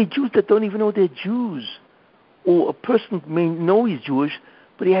 There's so many Jews that don't even know they're Jews. Or a person may know he's Jewish,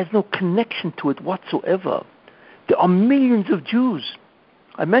 but he has no connection to it whatsoever. There are millions of Jews.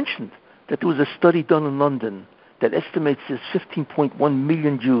 I mentioned that there was a study done in London that estimates there's 15.1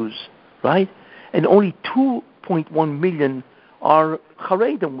 million Jews. right? And only 2.1 million are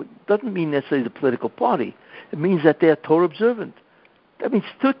Haredim. Doesn't mean necessarily the political party. It means that they are Torah observant. That means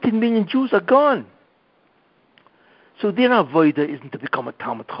 13 million Jews are gone. So their avodah isn't to become a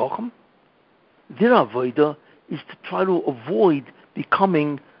Talmud Chacham. Their avodah is to try to avoid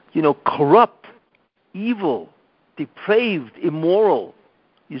becoming, corrupt, evil, depraved, immoral,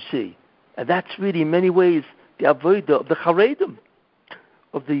 you see. And that's really, in many ways, the avodah of the Haredim,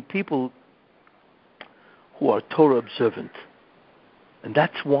 of the people who are Torah observant. And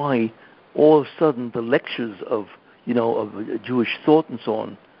that's why all of a sudden the lectures of Jewish thought and so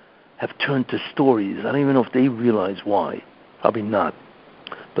on have turned to stories. I don't even know if they realize why. Probably not.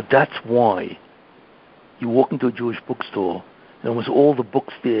 But that's why you walk into a Jewish bookstore and almost all the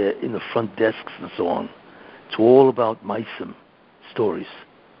books there in the front desks and so on, it's all about Maisim, stories.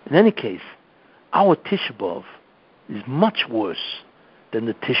 In any case, our Tisha B'Av is much worse than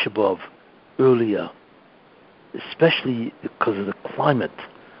the Tisha B'Av earlier, especially because of the climate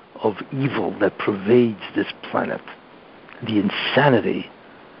of evil that pervades this planet, the insanity.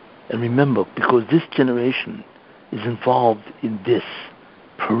 And remember, because this generation is involved in this,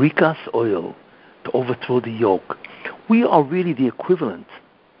 Perikas oil, to overthrow the yoke, we are really the equivalent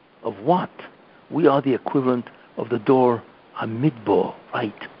of what? We are the equivalent of the Dor HaMidbar,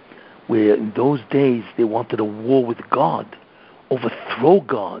 right? Where in those days they wanted a war with God, overthrow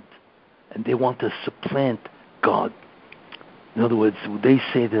God, and they want to supplant God. In other words, they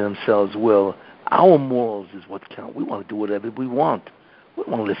say to themselves, well, our morals is what count. We want to do whatever we want. We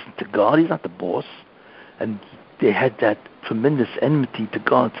don't want to listen to God. He's not the boss. And they had that tremendous enmity to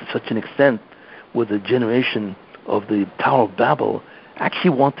God to such an extent where the generation of the Tower of Babel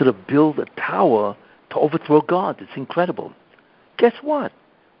actually wanted to build a tower to overthrow God. It's incredible. Guess what?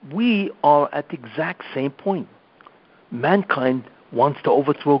 We are at the exact same point. Mankind wants to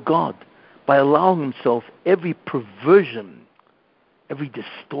overthrow God by allowing himself every perversion, every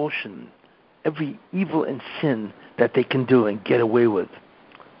distortion, every evil and sin that they can do and get away with.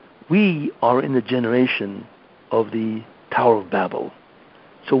 We are in the generation of the Tower of Babel.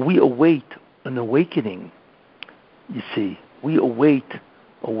 So we await an awakening, you see. We await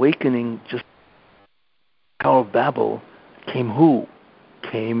awakening. Just Tower of Babel came who?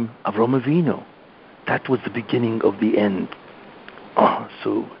 Came Avram Avinu. That was the beginning of the end.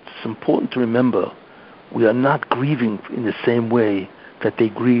 So it's important to remember we are not grieving in the same way that they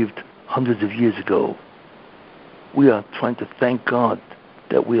grieved hundreds of years ago. We are trying to thank God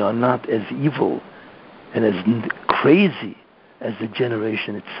that we are not as evil and as crazy as the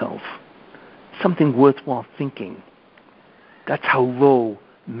generation itself. Something worthwhile thinking. That's how low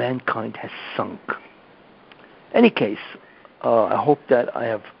mankind has sunk. Any case, I hope that I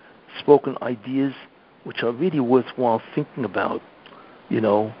have spoken ideas which are really worthwhile thinking about,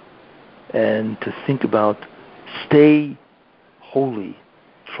 and to think about. Stay holy.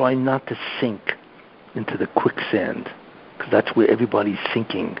 Try not to sink into the quicksand, because that's where everybody's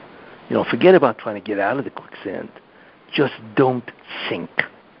sinking. Forget about trying to get out of the quicksand. Just don't sink.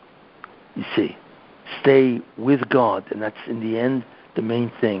 You see, stay with God, and that's in the end the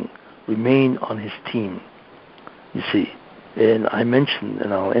main thing. Remain on His team. You see, and I mentioned,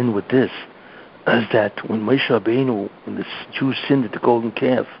 and I'll end with this, is that when Moshe Rabbeinu, when the Jews sinned at the golden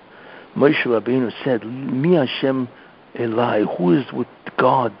calf, Moshe Rabbeinu said, Mi Hashem Elai, who is with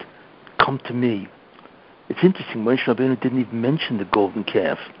God? Come to me. It's interesting, Moshe Rabbeinu didn't even mention the golden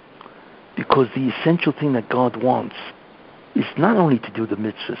calf, because the essential thing that God wants is not only to do the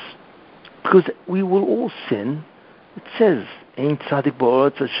mitzvahs, because we will all sin. It says, Ein tzadik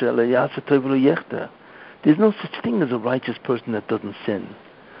ba'aretz asher lo ya'aseh tov v'lo yechta. There's no such thing as a righteous person that doesn't sin.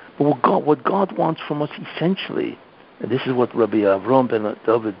 But what God wants from us essentially, and this is what Rabbi Avram ben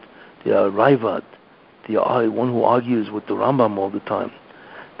David, the Ravad, the one who argues with the Rambam all the time,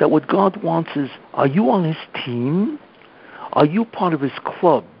 that what God wants is, are you on His team? Are you part of His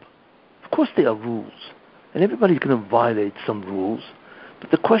club? Of course there are rules, and everybody's going to violate some rules,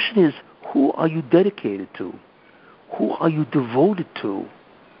 but the question is, who are you dedicated to? Who are you devoted to?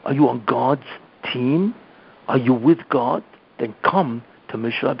 Are you on God's team? Are you with God? Then come to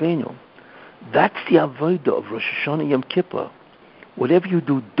Moshe Rabbeinu. That's the avodah of Rosh Hashanah Yom Kippur. Whatever you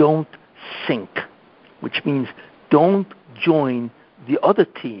do, don't sink, which means don't join the other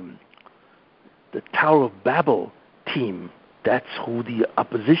team, the Tower of Babel team. That's who the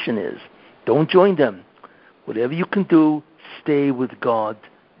opposition is. Don't join them. Whatever you can do, stay with God.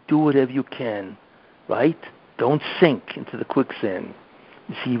 Do whatever you can, right? Don't sink into the quicksand.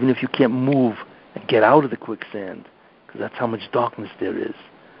 You see, even if you can't move and get out of the quicksand, because that's how much darkness there is.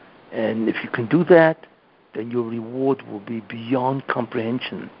 And if you can do that, then your reward will be beyond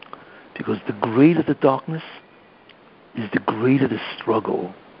comprehension, Because the greater the darkness is the greater the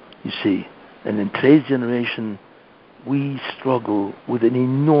struggle, you see. And in today's generation, we struggle with an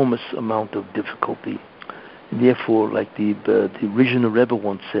enormous amount of difficulty. And therefore, like the original Rebbe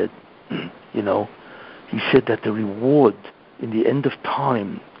once said, you know, he said that the reward in the end of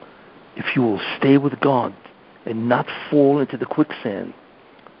time, if you will stay with God and not fall into the quicksand,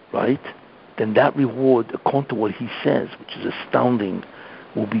 right, then that reward, according to what he says, which is astounding,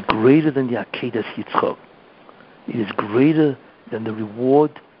 will be greater than the Akedas Yitzchak. It is greater than the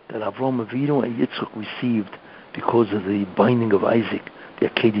reward that Avraham Avinu and Yitzchak received because of the binding of Isaac, the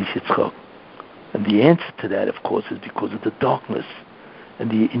Akedas Yitzchak. And the answer to that, of course, is because of the darkness and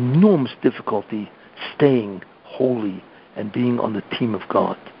the enormous difficulty staying holy and being on the team of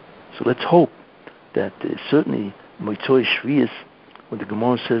God. So let's hope that certainly Motzei Shvius, when the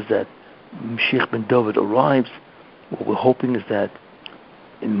Gemara says that Mashiach ben David arrives, what we're hoping is that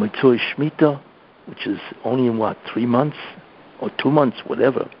in Motzei Shemitah, which is only in 3 months or 2 months,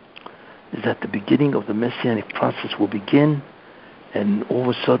 whatever, is that the beginning of the Messianic process will begin, and all of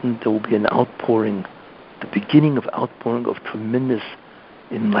a sudden there will be an outpouring, the beginning of outpouring of tremendous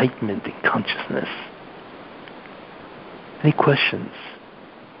enlightenment and consciousness. Any questions?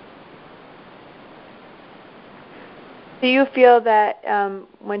 Do you feel that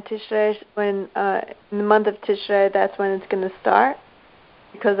when in the month of Tishrei, that's when it's going to start?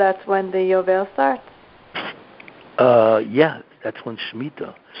 Because that's when the Yovel starts? Yeah, that's when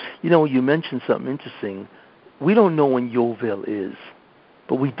Shemitah. You know, you mentioned something interesting. We don't know when Yovel is,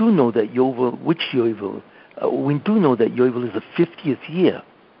 but we do know that Yovel, which Yovel? We do know that Yovel is the 50th year.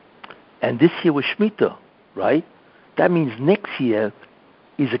 And this year was Shemitah, right? That means next year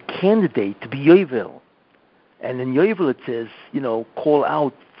is a candidate to be Yovel. And in Yovel it says, you know, call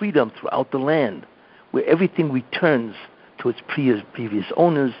out freedom throughout the land, where everything returns to its previous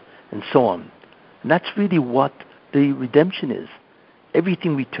owners, and so on. And that's really what the redemption is.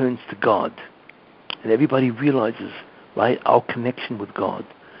 Everything returns to God. And everybody realizes, right, our connection with God.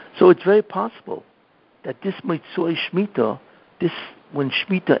 So it's very possible that this Motzei Shemitah, this, when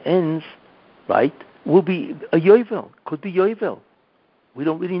Shemitah ends, right, will be a Yovel. Could be Yovel. We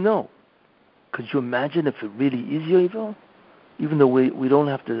don't really know. Could you imagine if it really is Yovel? Even though we don't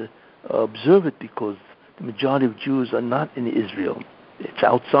have to observe it because the majority of Jews are not in Israel. It's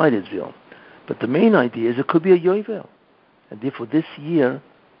outside Israel. But the main idea is it could be a Yovel. And therefore this year,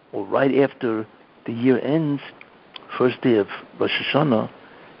 or right after the year ends, first day of Rosh Hashanah,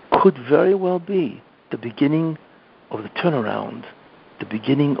 could very well be the beginning of the turnaround, the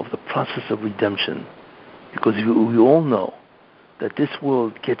beginning of the process of redemption. Because we all know that this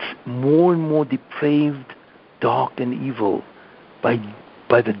world gets more and more depraved, dark, and evil by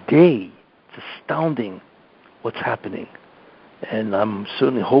the day. It's astounding what's happening. And I'm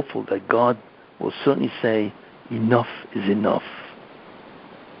certainly hopeful that God will certainly say, enough is enough.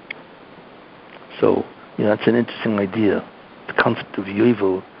 So, you know, that's an interesting idea, the concept of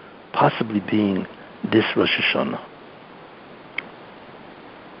Yovel possibly being this Rosh Hashanah.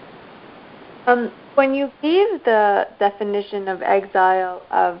 When you gave the definition of exile,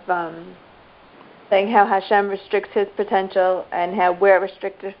 of saying how Hashem restricts his potential and how we're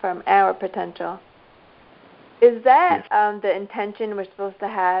restricted from our potential, is that the intention we're supposed to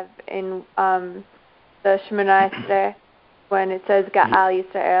have in the Shemoneh Esrei when it says Ga'al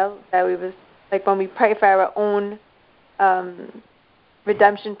Yisrael, that we was like when we pray for our own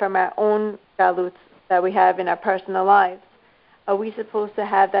redemption from our own galuts that we have in our personal lives? Are we supposed to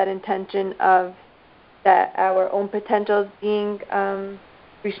have that intention of that our own potential is being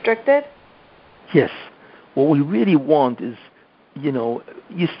restricted? Yes. What we really want is, you know,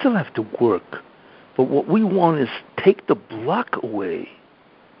 you still have to work, but what we want is take the block away.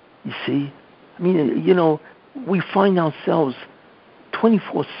 You see? I mean, you know, we find ourselves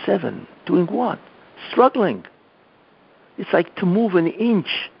 24/7 doing what? Struggling. It's like to move an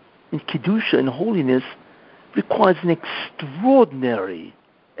inch in Kedusha and holiness requires an extraordinary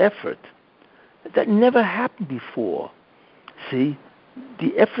effort that never happened before. See,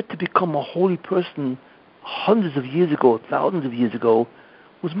 the effort to become a holy person hundreds of years ago, thousands of years ago,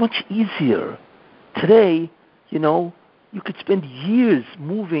 was much easier. Today, you know, you could spend years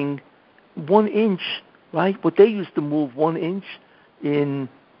moving 1 inch, right? What they used to move 1 inch in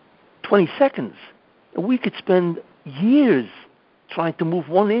 20 seconds. And we could spend years trying to move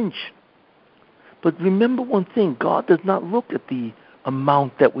 1 inch. But remember one thing, God does not look at the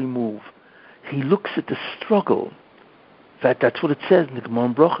amount that we move. He looks at the struggle. In fact, that's what it says in the Gemara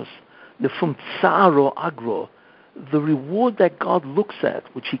in Brachos. The from tsaro agro, the reward that God looks at,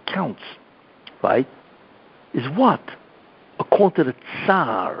 which he counts, right, is what? According to the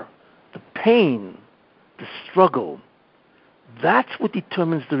tsar, the pain, the struggle, that's what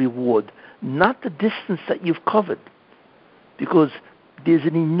determines the reward, not the distance that you've covered. Because there's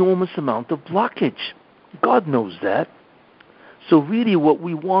an enormous amount of blockage. God knows that. So really what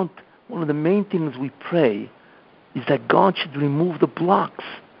we want, one of the main things we pray, is that God should remove the blocks,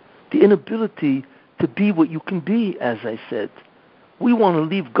 the inability to be what you can be, as I said. We want to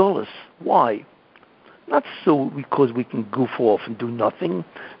leave Gullus. Why? Not so because we can goof off and do nothing.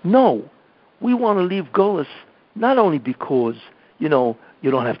 No. We want to leave Gullus not only because, you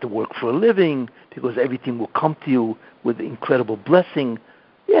don't have to work for a living, because everything will come to you with incredible blessing.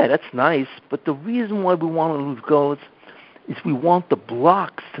 Yeah, that's nice, but the reason why we want to leave Gullus is we want the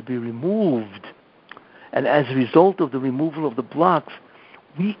blocks to be removed. And as a result of the removal of the blocks,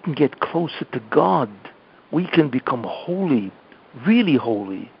 we can get closer to God. We can become holy, really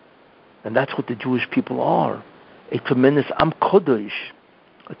holy. And that's what the Jewish people are. A tremendous Am Kodesh,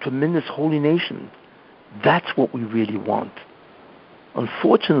 a tremendous holy nation. That's what we really want.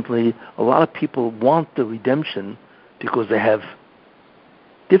 Unfortunately, a lot of people want the redemption because they have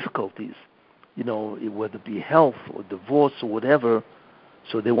difficulties, whether it be health or divorce or whatever,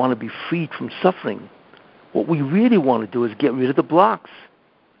 so they want to be freed from suffering. What we really want to do is get rid of the blocks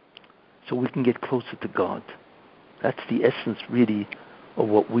so we can get closer to God. That's the essence, really, of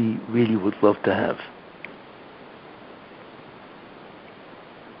what we really would love to have.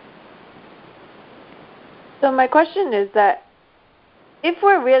 So my question is that if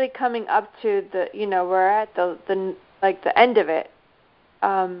we're really coming up to we're at the end of it,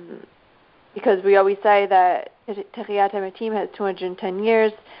 because we always say that Techiyat HaMetim has 210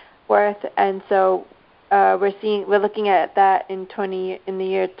 years worth, and so we're looking at that in the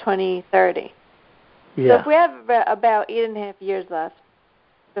year 2030. Yeah. So if we have about 8.5 years left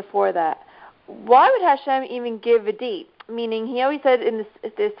before that, why would Hashem even give a date? Meaning, he always said in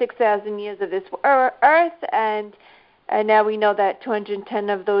the 6,000 years of this earth, and now we know that 210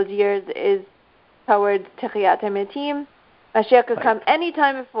 of those years is towards Techiyat HaMetim. Mashiach could come any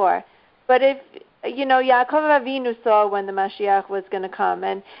time before. But if, Yaakov Avinu saw when the Mashiach was going to come,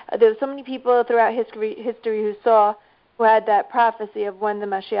 and there were so many people throughout history who had that prophecy of when the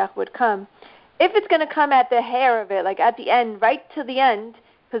Mashiach would come. If it's going to come at the hair of it, like at the end, right to the end,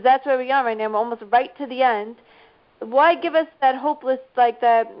 because that's where we are right now, we're almost right to the end, why give us that hopeless, it's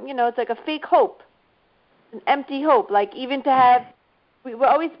like a fake hope, an empty hope, like even to have, we're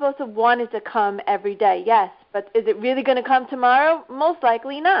always supposed to want it to come every day, yes, but is it really going to come tomorrow? Most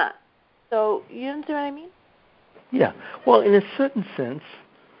likely not. So, you understand what I mean? Yeah. Well, in a certain sense,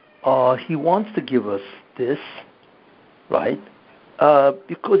 he wants to give us this, right?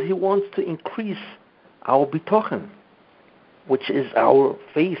 Because he wants to increase our bitochen, which is our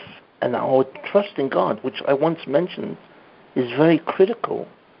faith and our trust in God, which I once mentioned is very critical,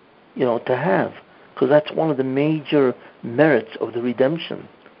 to have, because that's one of the major merits of the redemption.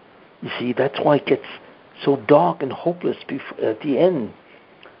 You see, that's why it gets so dark and hopeless at the end,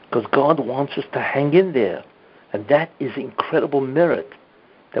 because God wants us to hang in there, and that is incredible merit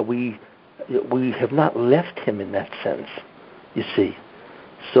that we have not left Him in that sense. You see,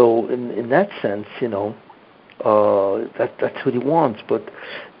 so in that sense, that's what He wants. But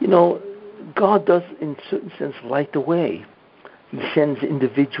God does, in a certain sense, light the way. He sends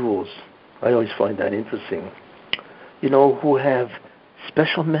individuals. I always find that interesting. Who have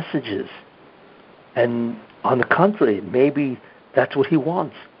special messages, and on the contrary, maybe that's what He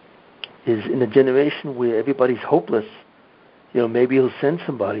wants. Is in a generation where everybody's hopeless, maybe He'll send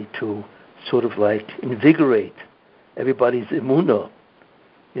somebody to sort of like invigorate everybody's emunah.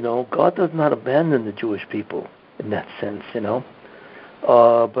 God does not abandon the Jewish people in that sense,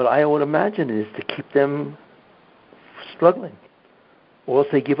 But I would imagine it is to keep them struggling. Or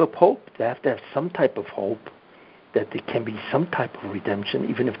if they give up hope, they have to have some type of hope that there can be some type of redemption,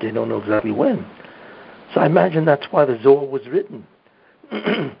 even if they don't know exactly when. So I imagine that's why the Zohar was written.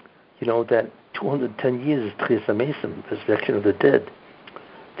 That 210 years is Techiyat HaMetim, the resurrection of the dead,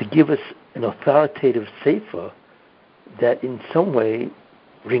 to give us an authoritative sefer that in some way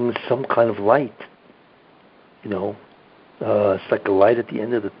brings some kind of light. It's like a light at the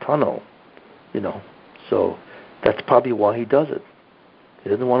end of the tunnel, So that's probably why He does it. He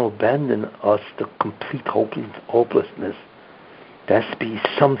doesn't want to abandon us to complete hopelessness. There has to be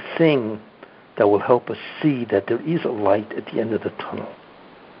something that will help us see that there is a light at the end of the tunnel.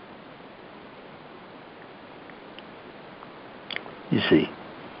 You see.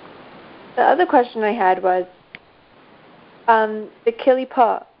 The other question I had was, the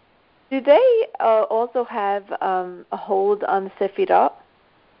Kilipah, do they also have a hold on the Sefirot?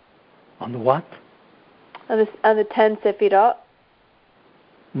 On the what? On the 10 Sefirot?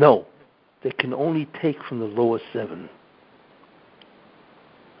 No, they can only take from the lower 7.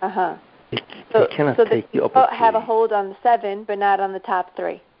 Uh-huh. They cannot take the upper 3. Have a hold on the 7, but not on the top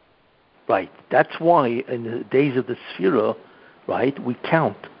 3. Right. That's why in the days of the Sphira, right, we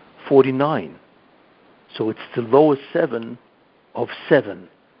count 49. So it's the lower 7 of 7,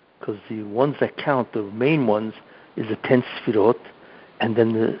 because the ones that count, the main ones, is the 10 Sphirot, and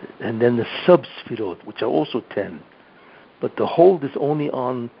then the sub-Sphirot, which are also 10. But the hold is only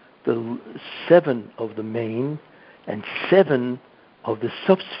on the 7 of the main and 7 of the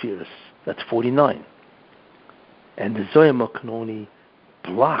sub-spheres. That's 49. And the Zoyama can only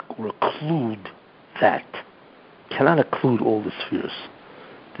block or occlude that. Cannot occlude all the spheres.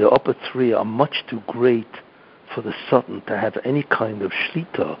 The upper 3 are much too great for the Satan to have any kind of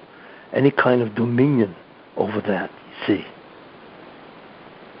shlita, any kind of dominion over that, you see.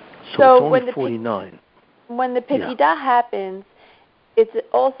 So it's only 49. When the Pekidah happens, it's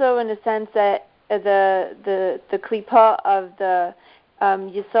also in a sense that the klipa of the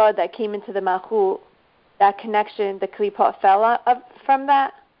Yesod that came into the Malchut, that connection, the klipa fell from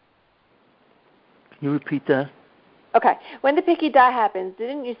that? Can you repeat that? Okay. When the Pekidah happens,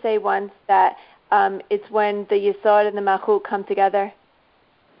 didn't you say once that it's when the Yesod and the Malchut come together?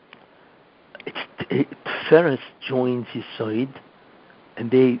 Tiferes joins Yesod,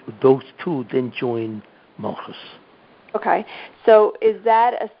 and those two then join Malchus. Okay. So is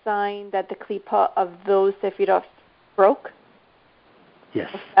that a sign that the klipa of those Sefirot broke? Yes.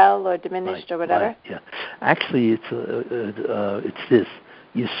 Or fell or diminished, right, or whatever? Right, yeah. Actually, it's this.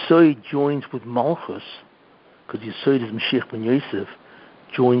 Yesod joins with Malchus, because Yesod is Mashiach ben Yosef,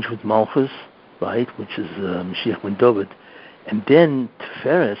 joins with Malchus, right, which is Mashiach ben David, and then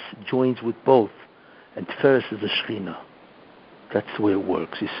Tiferes joins with both, and Tiferes is the Shekhinah. That's the way it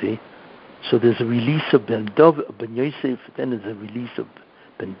works, you see. So there's a release of Ben Yosef, then there's a release of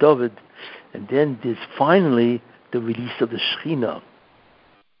Ben David, and then there's finally the release of the Shekhinah.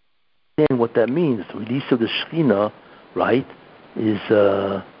 And what that means, the release of the Shekhinah, right, is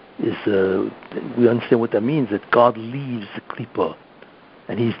we understand what that means, that God leaves the Klippa,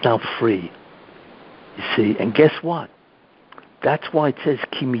 and he's now free. You see, and guess what? That's why it says,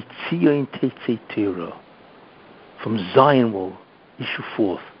 Ki mitzion tetzei Torah. From Zion will issue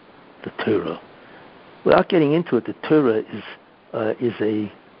forth the Torah. Without getting into it, the Torah is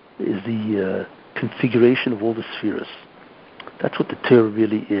the configuration of all the spheres. That's what the Torah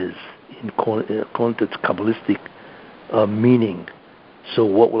really is, according to its Kabbalistic meaning. So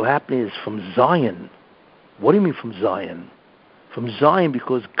what will happen is from Zion. What do you mean from Zion? From Zion,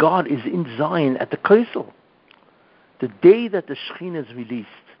 because God is in Zion at the Kosel. The day that the Shekhinah is released,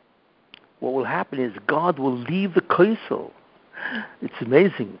 what will happen is God will leave the Kosel. It's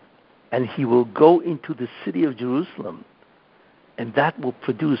amazing. And he will go into the city of Jerusalem. And that will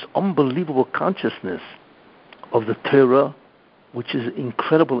produce unbelievable consciousness of the Torah, which is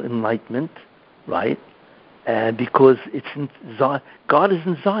incredible enlightenment, right? And because it's in Zion, God is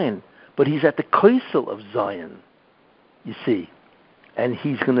in Zion, but he's at the Kosel of Zion, you see. And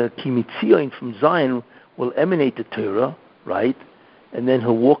he's going to, Ki mitzion from Zion will emanate the Torah, right? And then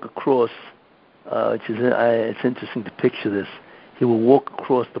he'll walk across, it's interesting to picture this. He will walk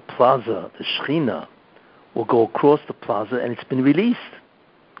across the plaza, the Shekhinah will go across the plaza, and it's been released.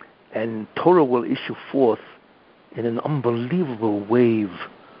 And Torah will issue forth in an unbelievable wave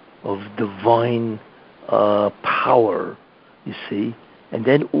of divine power, you see. And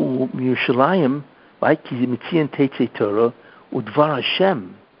then Yerushalayim, right? Ki mitzion tetzei Torah, udvar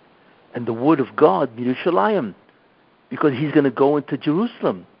Hashem, and the word of God, Yerushalayim, because he's going to go into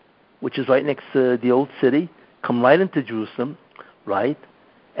Jerusalem, which is right next to the old city, come right into Jerusalem, right?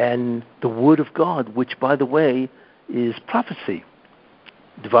 And the word of God, which, by the way, is prophecy,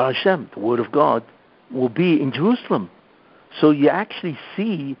 Dvar Hashem, the word of God, will be in Jerusalem. So you actually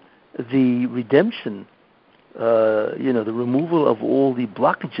see the redemption, the removal of all the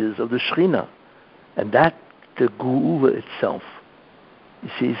blockages of the Shekhinah, and that, the Geula itself. You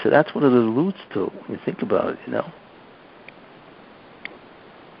see, so that's what it alludes to when you think about it,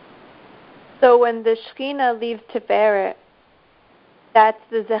 So when the Shekhinah leaves Tiferet, that's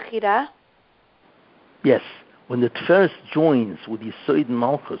the Zechirah? Yes. When the Tiferes joins with Yesod and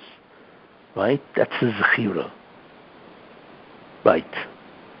Malchus, right, that's the Zechirah. Right.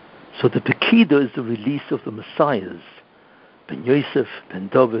 So the Pekidah is the release of the Messiahs, Ben Yosef, Ben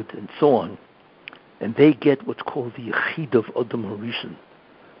David, and so on. And they get what's called the Yechid of Adam HaRishon.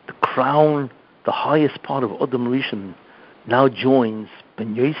 The crown, the highest part of Adam HaRishon, now joins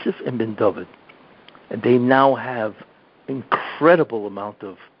Ben Yosef and Ben David. And they now have incredible amount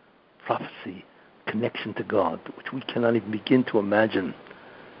of prophecy, connection to God, which we cannot even begin to imagine.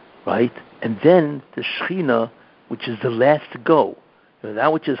 right? And then the Shekhinah, which is the last to go.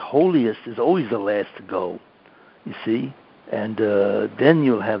 That which is holiest is always the last to go, you see? And then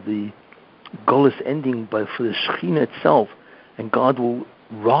you'll have the Golus ending for the Shekhinah itself, and God will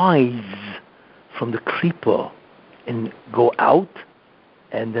rise from the Kripa and go out,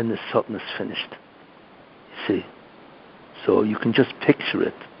 and then the Sultan is finished. You see? So you can just picture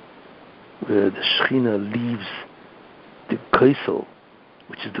it, where the Shekhinah leaves the Kaisel,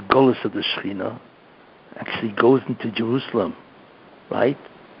 which is the Golus of the Shekhinah, actually goes into Jerusalem, right?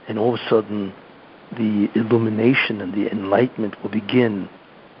 And all of a sudden, the illumination and the enlightenment will begin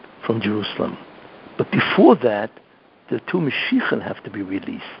from Jerusalem. But before that, the two Mashiachim have to be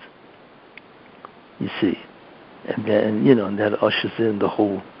released. You see? And then, and that ushers in the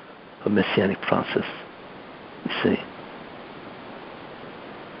whole messianic process. You see?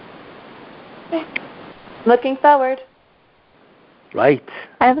 Looking forward. Right.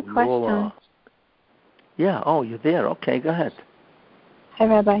 I have a question. Yeah. Oh, you're there. Okay, go ahead. Hi,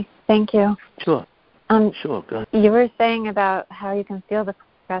 Rabbi. Thank you. Sure. Sure, go ahead. You were saying about how you can feel the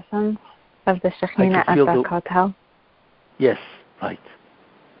presence of the Shekhinah at the Kotel. Yes, right.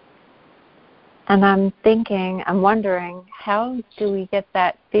 And I'm wondering, how do we get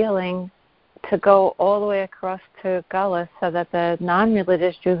that feeling to go all the way across to Gullus so that the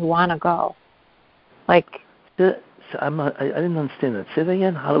non-religious Jews want to go? I didn't understand that. Say that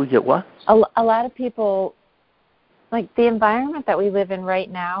again. How do we get what? A lot of people, the environment that we live in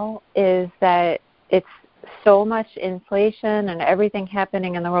right now is that it's so much inflation and everything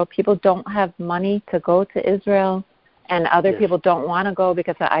happening in the world. People don't have money to go to Israel, and other people don't want to go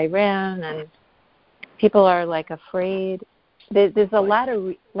because of Iran, and people are afraid. There's a lot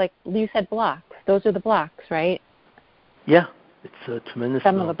of, you said, blocks. Those are the blocks, right? Yeah, it's a tremendous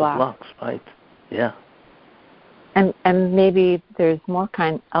Some amount of the blocks, right? Yeah. And maybe there's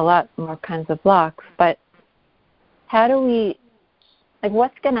a lot more kinds of blocks, but how do we,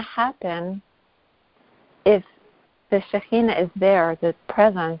 what's going to happen if the Shekhinah is there, the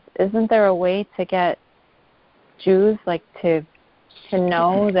presence? Isn't there a way to get Jews to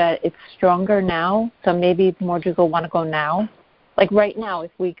know that it's stronger now? So maybe more Jews will want to go now, right now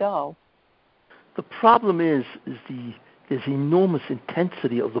if we go. The problem is there's enormous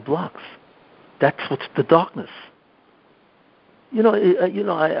intensity of the blocks. That's what's the darkness.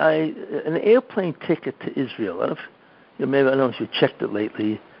 An airplane ticket to Israel. Maybe I don't know if you checked it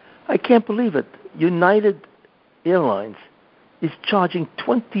lately. I can't believe it. United Airlines is charging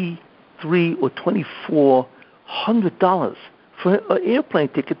 $2,300 or $2,400 for an airplane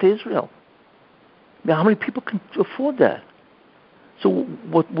ticket to Israel. Now, how many people can afford that? So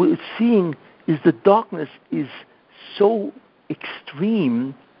what we're seeing is the darkness is so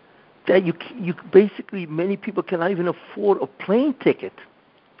extreme that you basically, many people cannot even afford a plane ticket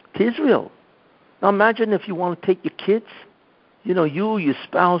to Israel. Now imagine if you want to take your kids, you, your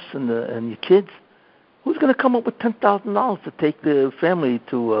spouse, and your kids. Who's going to come up with $10,000 to take the family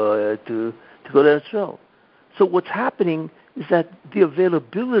to go to Israel? So what's happening is that the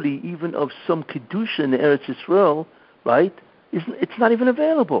availability even of some kedusha in the Eretz Yisrael, right? It's not even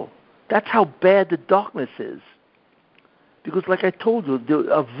available. That's how bad the darkness is. Because, like I told you, the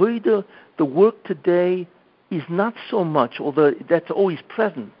avodah, the work today, is not so much, although that's always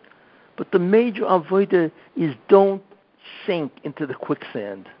present. But the major avodah is don't sink into the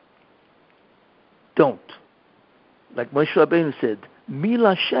quicksand. Don't. Like Moshe Rabbeinu said, Mil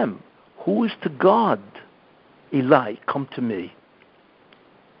Hashem, who is to God? Eli, come to me.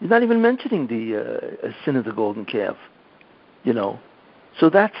 He's not even mentioning the sin of the golden calf. So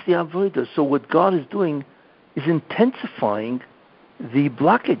that's the avodah. So what God is doing is intensifying the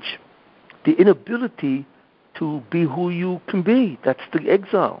blockage, the inability to be who you can be. That's the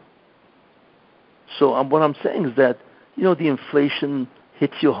exile. So what I'm saying is that, the inflation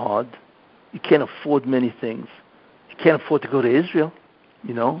hits you hard. You can't afford many things. You can't afford to go to Israel,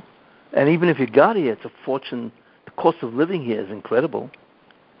 And even if you got here, it's a fortune. The cost of living here is incredible,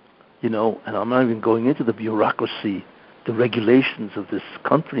 And I'm not even going into the bureaucracy, the regulations of this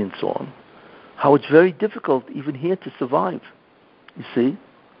country and so on. How it's very difficult even here to survive, you see.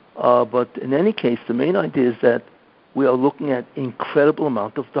 But in any case, the main idea is that we are looking at incredible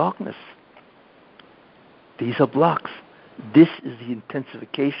amount of darkness. These are blocks. This is the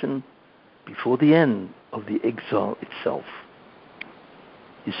intensification before the end of the exile itself.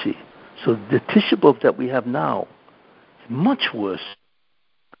 You see. So the Tisha B'Av that we have now is much worse.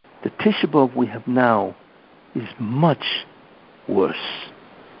 The Tisha B'Av we have now is much worse.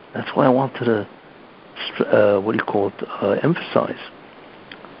 That's why I wanted to, emphasize.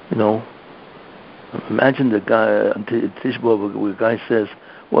 Imagine the guy on Tisha B'Av, where the guy says,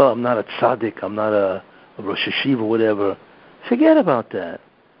 well, I'm not a tzaddik, I'm not a Rosh Hashiva, whatever. Forget about that.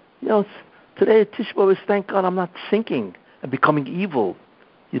 Today Tisha B'Av is, thank God I'm not thinking and becoming evil,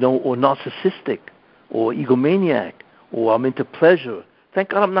 or narcissistic, or egomaniac, or I'm into pleasure. Thank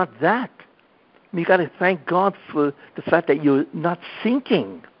God I'm not that. You got to thank God for the fact that you're not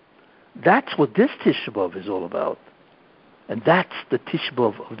thinking. That's what this Tisha B'Av is all about. And that's the Tisha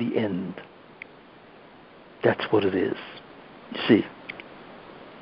B'Av of the end. That's what it is. You see.